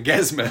 Ibn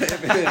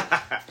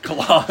Gezman. Come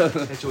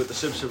on. Hit you with the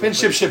ship. Fin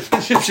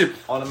ship.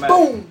 Automatic.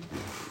 Boom.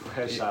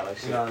 Headshot, like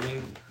shit. You know what I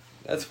mean?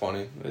 That's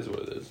funny. It is what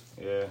it is.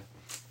 Yeah.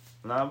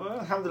 Nah, but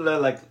alhamdulillah,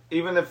 like,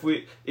 even if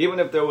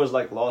there was,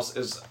 like,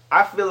 loss,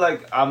 I feel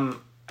like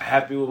I'm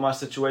happy with my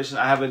situation.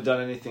 I haven't done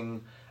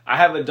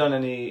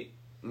any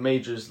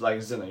majors,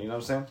 like, zina, you know what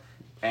I'm saying?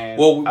 And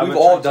well, we've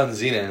all done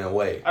zina in a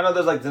way. I know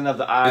there's, like, zina of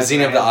the eyes. The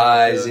zina of the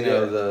eyes, zina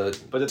of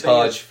the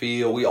touch,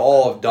 feel. We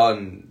all have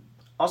done.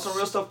 On some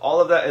real stuff,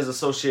 all of that is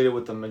associated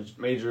with the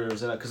major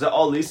zina, because it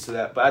all leads to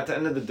that. But at the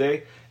end of the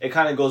day, it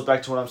kind of goes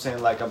back to what I'm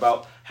saying, like,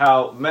 about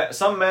how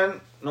some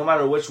men, no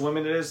matter which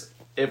women it is,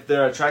 if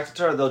they're attracted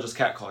to her, they'll just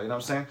catcall, you know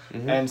what I'm saying?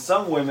 Mm-hmm. And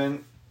some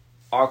women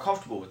are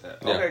comfortable with that.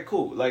 Yeah. Okay,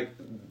 cool. Like,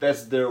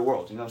 that's their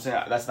world, you know what I'm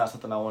saying? That's not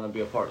something I want to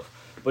be a part of.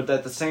 But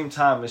at the same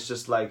time, it's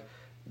just like,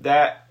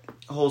 that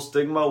whole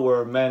stigma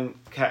where men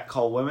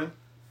catcall women,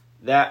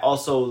 that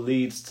also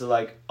leads to,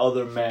 like,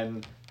 other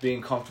men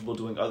being comfortable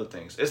doing other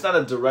things. It's not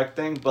a direct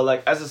thing, but,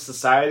 like, as a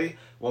society,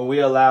 when we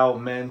allow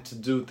men to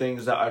do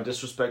things that are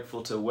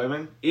disrespectful to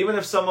women, even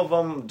if some of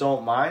them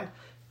don't mind,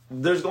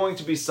 there's going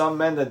to be some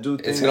men that do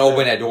things. It's going to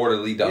open that door to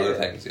lead to other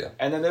things, yeah.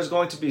 And then there's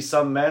going to be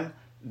some men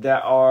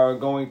that are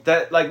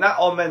like, not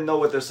all men know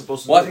what they're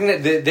supposed to do. Well, I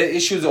think that the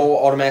issues are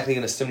automatically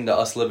going to stem to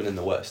us living in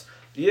the West.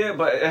 Yeah,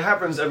 but it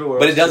happens everywhere.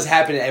 But it does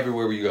happen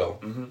everywhere we go.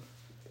 Mm-hmm.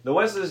 The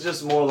West is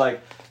just more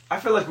like, I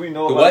feel like we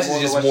know the West is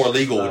just more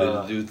legal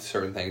to do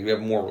certain things. We have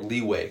more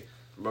leeway.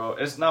 Bro,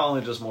 it's not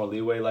only just more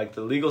leeway, like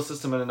the legal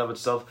system in and of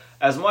itself,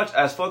 as much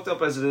as fucked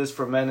up as it is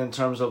for men in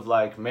terms of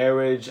like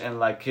marriage and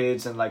like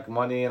kids and like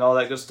money and all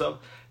that good stuff,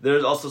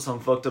 there's also some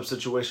fucked up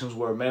situations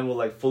where men will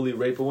like fully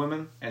rape a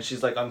woman and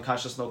she's like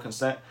unconscious, no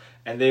consent,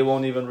 and they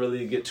won't even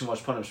really get too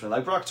much punishment.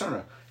 Like Brock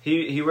Turner.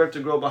 He raped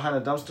a girl behind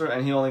a dumpster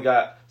and he only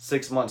got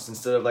 6 months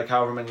instead of like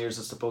however many years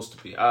it's supposed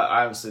to be.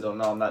 I honestly don't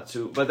know, I'm not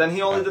too. But then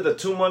he only did the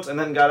 2 months and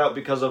then got out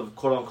because of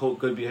quote unquote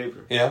good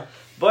behavior. Yeah.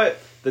 But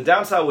the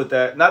downside with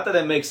that, not that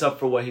it makes up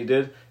for what he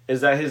did, is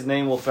that his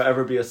name will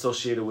forever be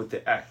associated with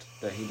the act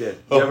that he did.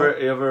 You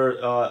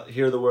ever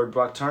hear the word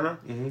Brock Turner?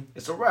 Mm-hmm.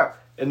 It's a rap.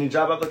 Any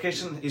job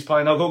application, he's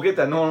probably not go get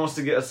that. No one wants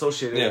to get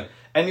associated. Yeah.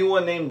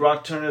 Anyone named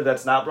Brock Turner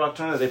that's not Brock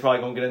Turner, they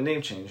probably gonna get a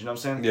name change. You know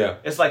what I'm saying? Yeah.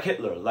 It's like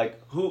Hitler.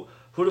 Like who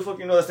the fuck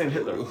you know that's named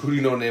Hitler? Who do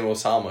you know named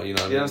Osama? You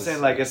know what I'm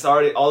saying? Like it's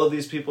already all of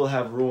these people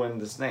have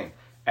ruined this name,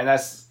 and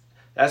that's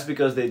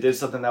because they did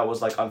something that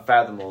was like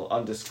unfathomable,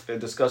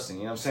 disgusting.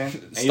 You know what I'm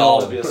saying? And you don't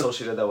want to be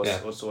associated that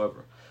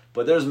whatsoever.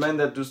 But there's men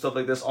that do stuff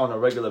like this on a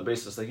regular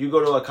basis. Like you go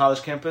to a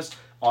college campus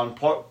on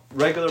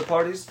regular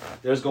parties,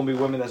 there's gonna be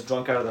women that's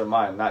drunk out of their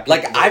mind. Not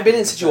like I've been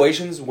in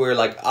situations where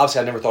like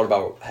obviously I never thought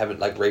about having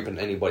like raping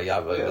anybody.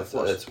 That's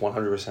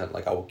 100%.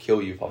 Like I will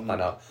kill you if I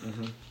find out.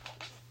 Mm-hmm.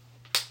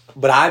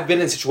 But I've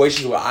been in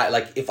situations where I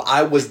like if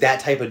I was that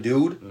type of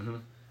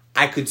dude,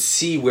 I could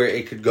see where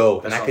it could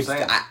go, that's and what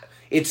I'm saying.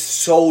 It's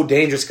so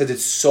dangerous because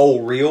it's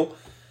so real.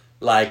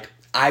 Like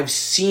I've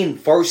seen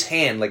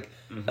firsthand, like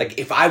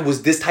if I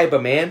was this type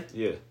of man,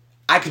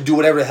 I could do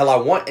whatever the hell I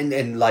want,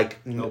 and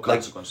like no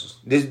consequences.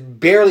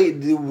 There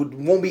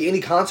won't be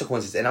any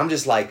consequences, and I'm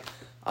just like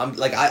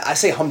I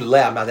say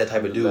alhamdulillah, I'm not that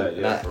type of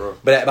dude.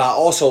 But I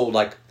also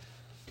like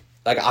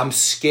I'm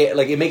scared.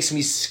 Like it makes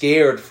me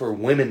scared for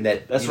women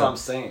that. That's what I'm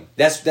saying.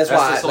 That's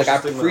why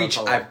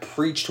I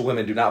preach to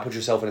women: do not put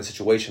yourself in a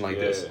situation like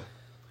this. Yeah.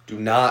 Do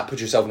not put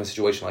yourself in a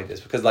situation like this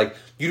because like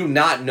you do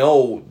not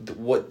know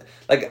what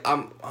like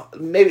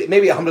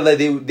maybe alhamdulillah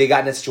they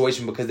got in that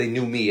situation because they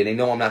knew me and they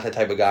know I'm not that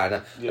type of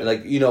guy and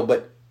like you know,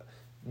 but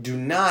do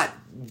not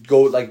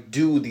go like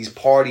do these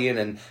partying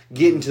and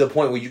getting to the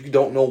point where you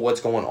don't know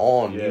what's going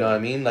on. You know what I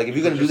mean? Like if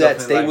you're gonna do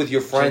that, stay with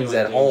your friends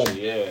at home.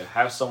 Yeah,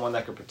 have someone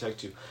that can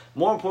protect you.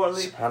 More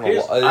importantly,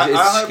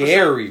 it's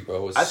scary,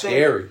 bro. It's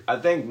scary. I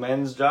think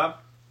men's job.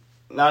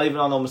 Not even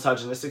on no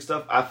misogynistic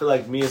stuff. I feel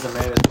like me as a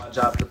man, it's my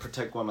job to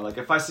protect women. Like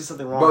if I see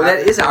something wrong, bro,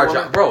 that is our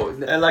job, bro.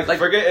 And like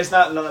forget it's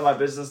not none of my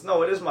business.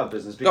 No, it is my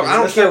business because I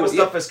don't care what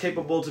stuff is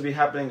capable to be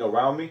happening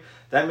around me.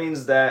 That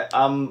means that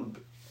I'm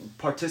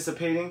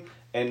participating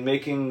and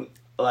making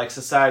like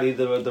society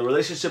the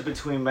relationship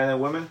between men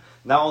and women.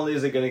 Not only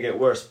is it gonna get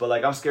worse, but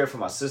like I'm scared for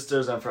my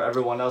sisters and for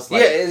everyone else.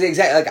 Like, yeah, it's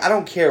exactly. Like I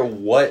don't care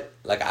what.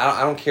 Like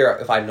I don't care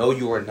if I know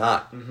you or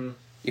not. Mm-hmm.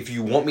 If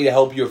you want me to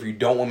help you, if you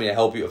don't want me to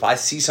help you, if I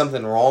see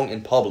something wrong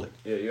in public,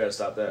 you gotta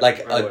stop that.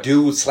 Like a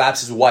dude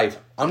slaps his wife,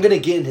 I'm gonna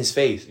get in his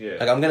face. Yeah.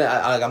 Like I'm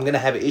gonna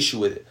have an issue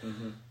with it.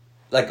 Mm-hmm.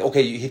 Like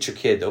okay, you hit your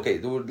kid. Okay,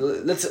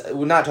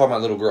 we're not talking about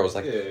little girls.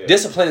 Like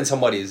disciplining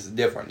somebody is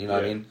different. You know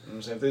what I mean?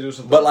 I'm saying if they do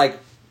something, but like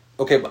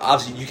okay, but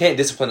obviously you can't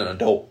discipline an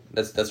adult.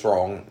 That's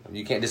wrong.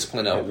 You can't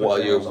discipline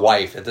your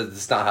wife.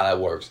 That's not how that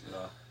works. No.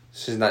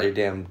 She's not your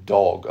damn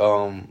dog.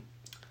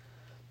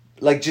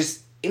 Like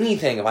just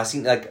anything. If I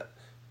see like.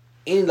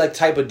 Any like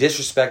type of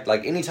disrespect,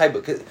 like any type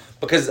of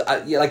because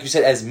like you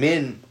said, as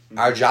men,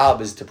 our job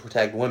is to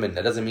protect women.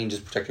 That doesn't mean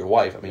just protect your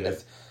wife. I mean,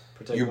 that's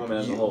protect women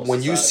as a whole.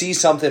 When you see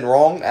something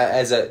wrong,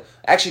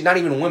 actually not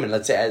even women.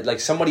 Let's say like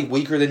somebody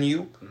weaker than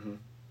you,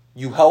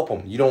 you help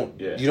them. You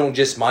don't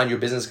just mind your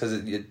business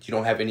because you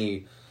don't have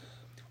any.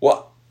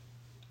 Well,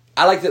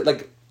 I like that.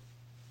 Like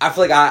I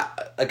feel like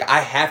I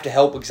have to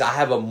help because I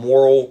have a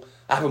moral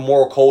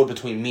code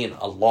between me and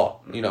Allah.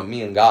 You know,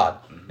 me and God.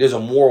 There's a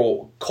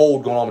moral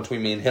code going on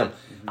between me and him.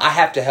 Mm-hmm. I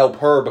have to help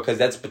her because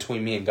that's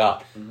between me and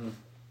God. Mm-hmm.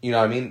 You know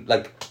what I mean?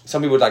 Like,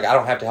 some people are like, I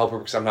don't have to help her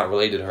because I'm not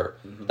related to her.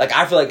 Mm-hmm. Like,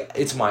 I feel like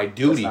it's my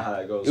duty. That's not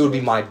how that goes. It would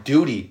be my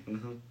duty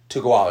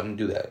to go out and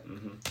do that.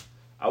 Mm-hmm.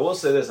 I will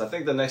say this. I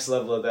think the next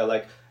level of that,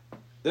 like,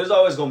 there's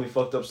always going to be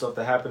fucked up stuff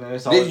that happen. And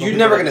it's always you're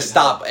never going to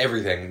stop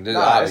everything. Nah,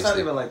 obviously. It's not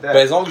even like that.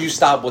 But as long as you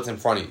stop what's in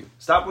front of you.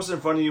 Stop what's in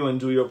front of you and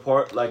do your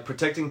part. Like,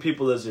 protecting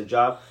people is your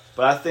job.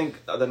 But I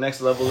think the next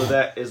level of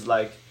that is,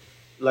 like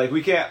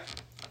we can't...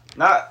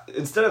 Not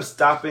instead of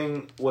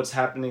stopping what's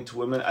happening to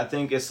women, I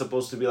think it's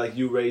supposed to be like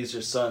you raise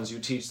your sons, you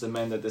teach the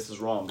men that this is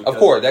wrong. Of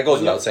course, that goes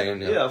without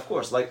saying. Yeah, of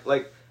course. Like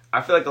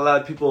I feel like a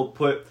lot of people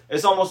put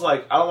it's almost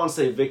like I don't want to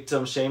say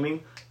victim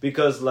shaming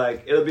because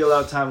like it'll be a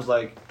lot of times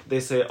like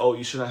they say, oh,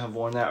 you shouldn't have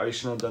worn that or you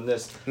shouldn't have done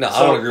this. No, I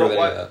don't agree with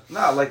any of that.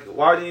 No, like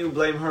why do you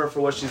blame her for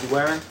what she's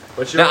wearing?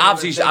 But you're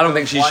obviously, I don't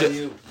think she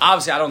should.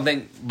 Obviously, I don't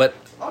think, but.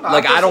 Oh, no,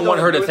 like I don't want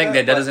her to think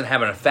that doesn't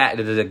have that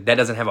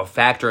doesn't have a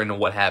factor into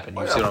what happened.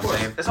 You see what I'm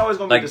saying? It's always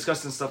going to be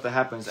disgusting stuff that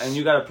happens, and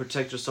you got to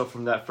protect yourself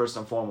from that first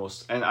and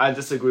foremost. And I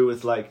disagree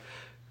with like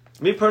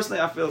me personally.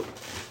 I feel.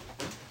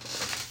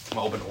 I'm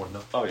gonna open the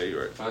window. Oh yeah,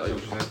 you're right. I see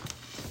what you're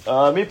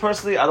saying. Me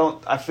personally, I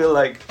don't. I feel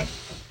like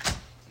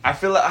I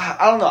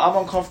don't know. I'm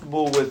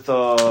uncomfortable with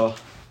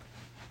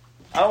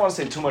I don't want to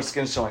say too much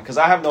skin showing because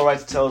I have no right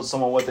to tell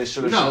someone what they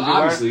should or shouldn't be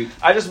obviously. wearing.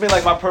 I just mean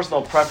like my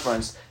personal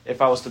preference,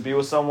 if I was to be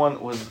with someone,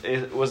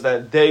 was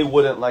that they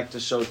wouldn't like to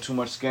show too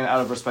much skin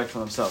out of respect for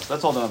themselves.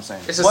 That's all that I'm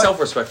saying. It's a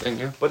self-respect thing,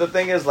 yeah. But the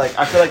thing is, like,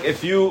 I feel like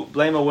if you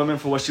blame a woman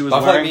for what she was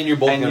wearing, I feel like me and you're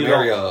both gonna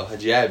marry a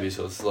hijabi,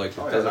 so it's like,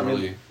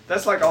 really...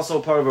 That's like also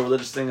part of a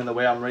religious thing in the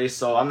way I'm raised,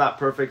 so I'm not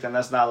perfect, and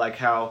that's not like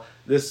how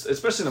this,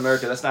 especially in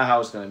America, that's not how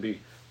it's gonna be.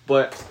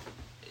 But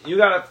you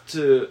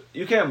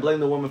can't blame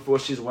the woman for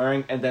what she's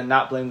wearing and then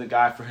not blame the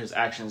guy for his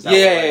actions.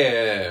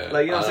 Yeah.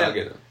 Like, you know what I'm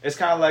saying? It's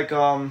kind of like,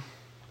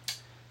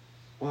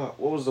 what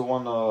was the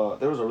one,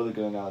 there was a really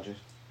good analogy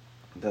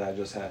that I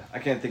just had. I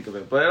can't think of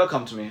it, but it'll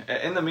come to me.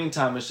 In the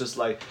meantime, it's just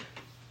like,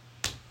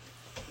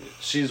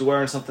 she's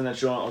wearing something that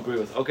you don't agree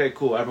with. Okay,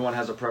 cool, everyone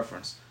has a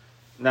preference.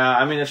 Now,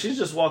 I mean, if she's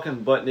just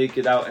walking butt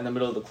naked out in the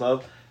middle of the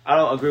club, I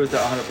don't agree with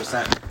that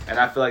 100%. And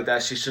I feel like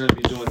that she shouldn't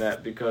be doing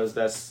that because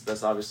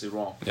that's obviously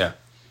wrong. Yeah.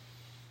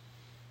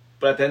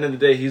 But at the end of the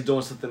day, he's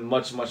doing something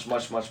much, much,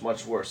 much, much,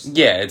 much worse.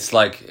 Yeah, it's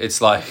like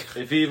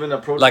if he even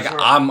approaches like her,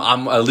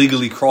 I'm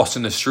illegally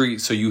crossing the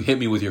street, so you hit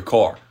me with your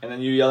car, and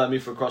then you yell at me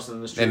for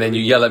crossing the street, and then you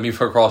yell at me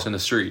for crossing the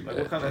street. Like,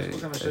 what kind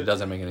of shit? It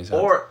doesn't make any sense.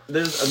 Or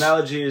this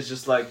analogy is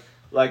just like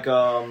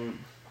a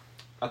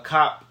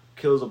cop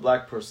kills a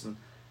black person.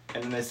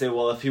 And then they say,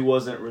 well, if he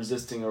wasn't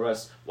resisting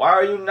arrest, why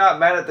are you not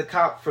mad at the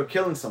cop for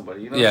killing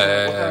somebody? You know no, I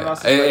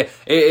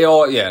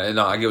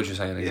get what you're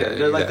saying. Exactly.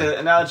 Yeah, like the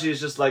analogy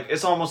is just like,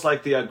 it's almost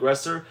like the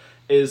aggressor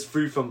is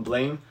free from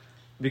blame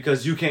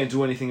because you can't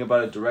do anything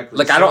about it directly.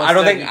 Like, I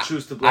don't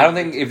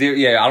think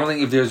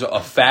if there's a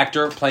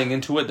factor playing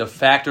into it, the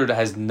factor that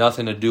has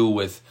nothing to do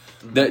with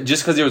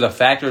just because there was a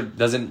factor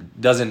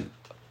doesn't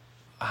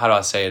how do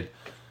I say it?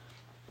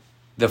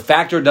 The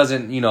factor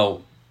doesn't,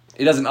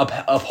 it doesn't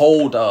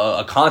uphold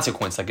a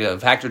consequence. Like a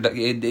factor,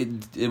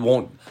 it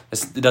won't.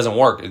 It doesn't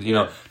work.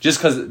 Just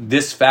because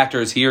this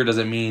factor is here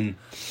doesn't mean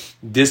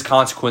this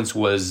consequence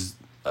was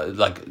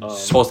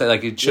supposed to.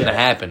 Like, it shouldn't have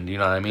happened. You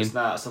know what I mean? It's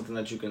not something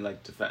that you can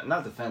like defend.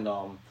 Not defend.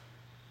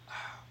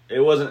 It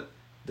wasn't.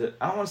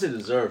 I don't want to say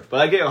deserved, but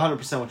I get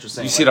 100% what you're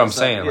saying. You see what I'm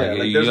saying? Yeah,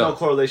 there's no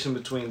correlation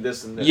between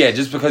this and this. Yeah,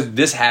 just because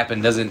this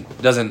happened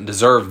doesn't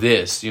deserve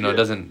this. It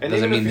doesn't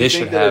mean this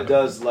should happen. It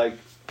does, like.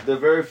 The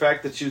very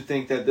fact that you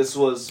think that this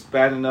was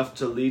bad enough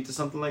to lead to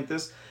something like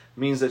this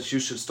means that you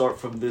should start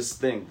from this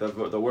thing,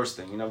 the worst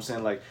thing. You know what I'm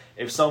saying? Like,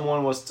 if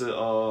someone was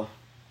to...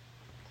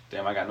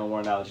 damn, I got no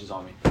more analogies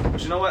on me.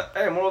 But you know what?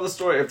 Hey, moral of the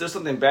story, if there's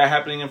something bad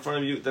happening in front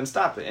of you, then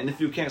stop it. And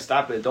if you can't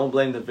stop it, don't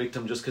blame the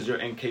victim just because you're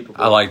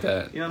incapable. I like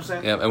that. You know what I'm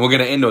saying? Yeah, and we're going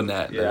to end on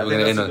that. Yeah,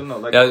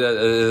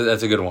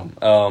 that's a good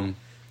one.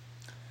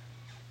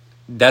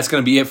 That's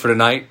going to be it for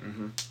tonight.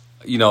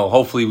 Mm-hmm.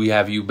 Hopefully we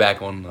have you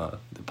back on... the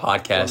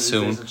podcast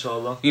soon. This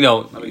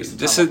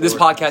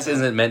podcast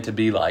isn't meant to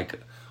be like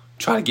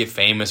try to get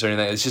famous or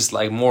anything. It's just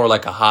like more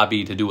like a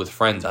hobby to do with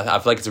friends. I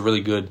feel like it's a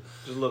really good.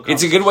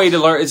 It's a good way to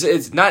learn.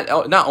 It's not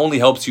only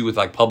helps you with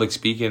like public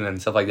speaking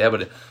and stuff like that,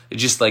 but it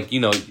just like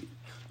you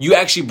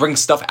actually bring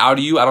stuff out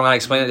of you. I don't know how to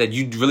explain it, that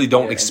you really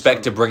don't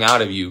expect to bring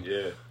out of you.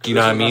 Yeah. You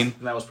know what I mean?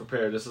 That was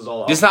prepared. This is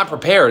all. It's not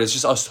prepared. It's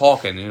just us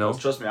talking.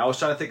 Trust me. I was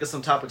trying to think of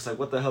some topics like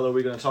what the hell are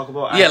we going to talk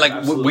about?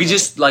 Yeah, we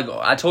just like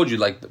I told you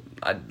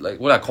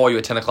what I call you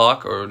at 10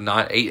 o'clock or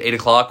not 8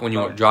 o'clock when you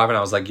were driving. I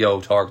was like,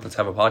 yo, Tarek, let's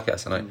have a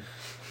podcast tonight.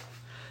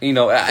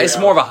 It's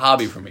more of a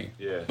hobby for me.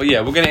 Yeah. But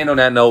yeah, we're gonna end on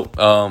that note.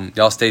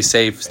 Y'all stay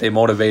safe, stay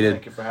motivated.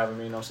 Thank you for having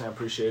me. I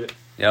appreciate it.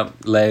 Yep.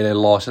 La ilaha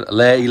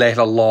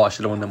illallah,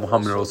 ashhadu anna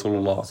Muhammadan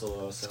Rasulullah.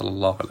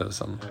 Sallallahu alaihi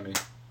wasallam.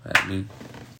 Ameen.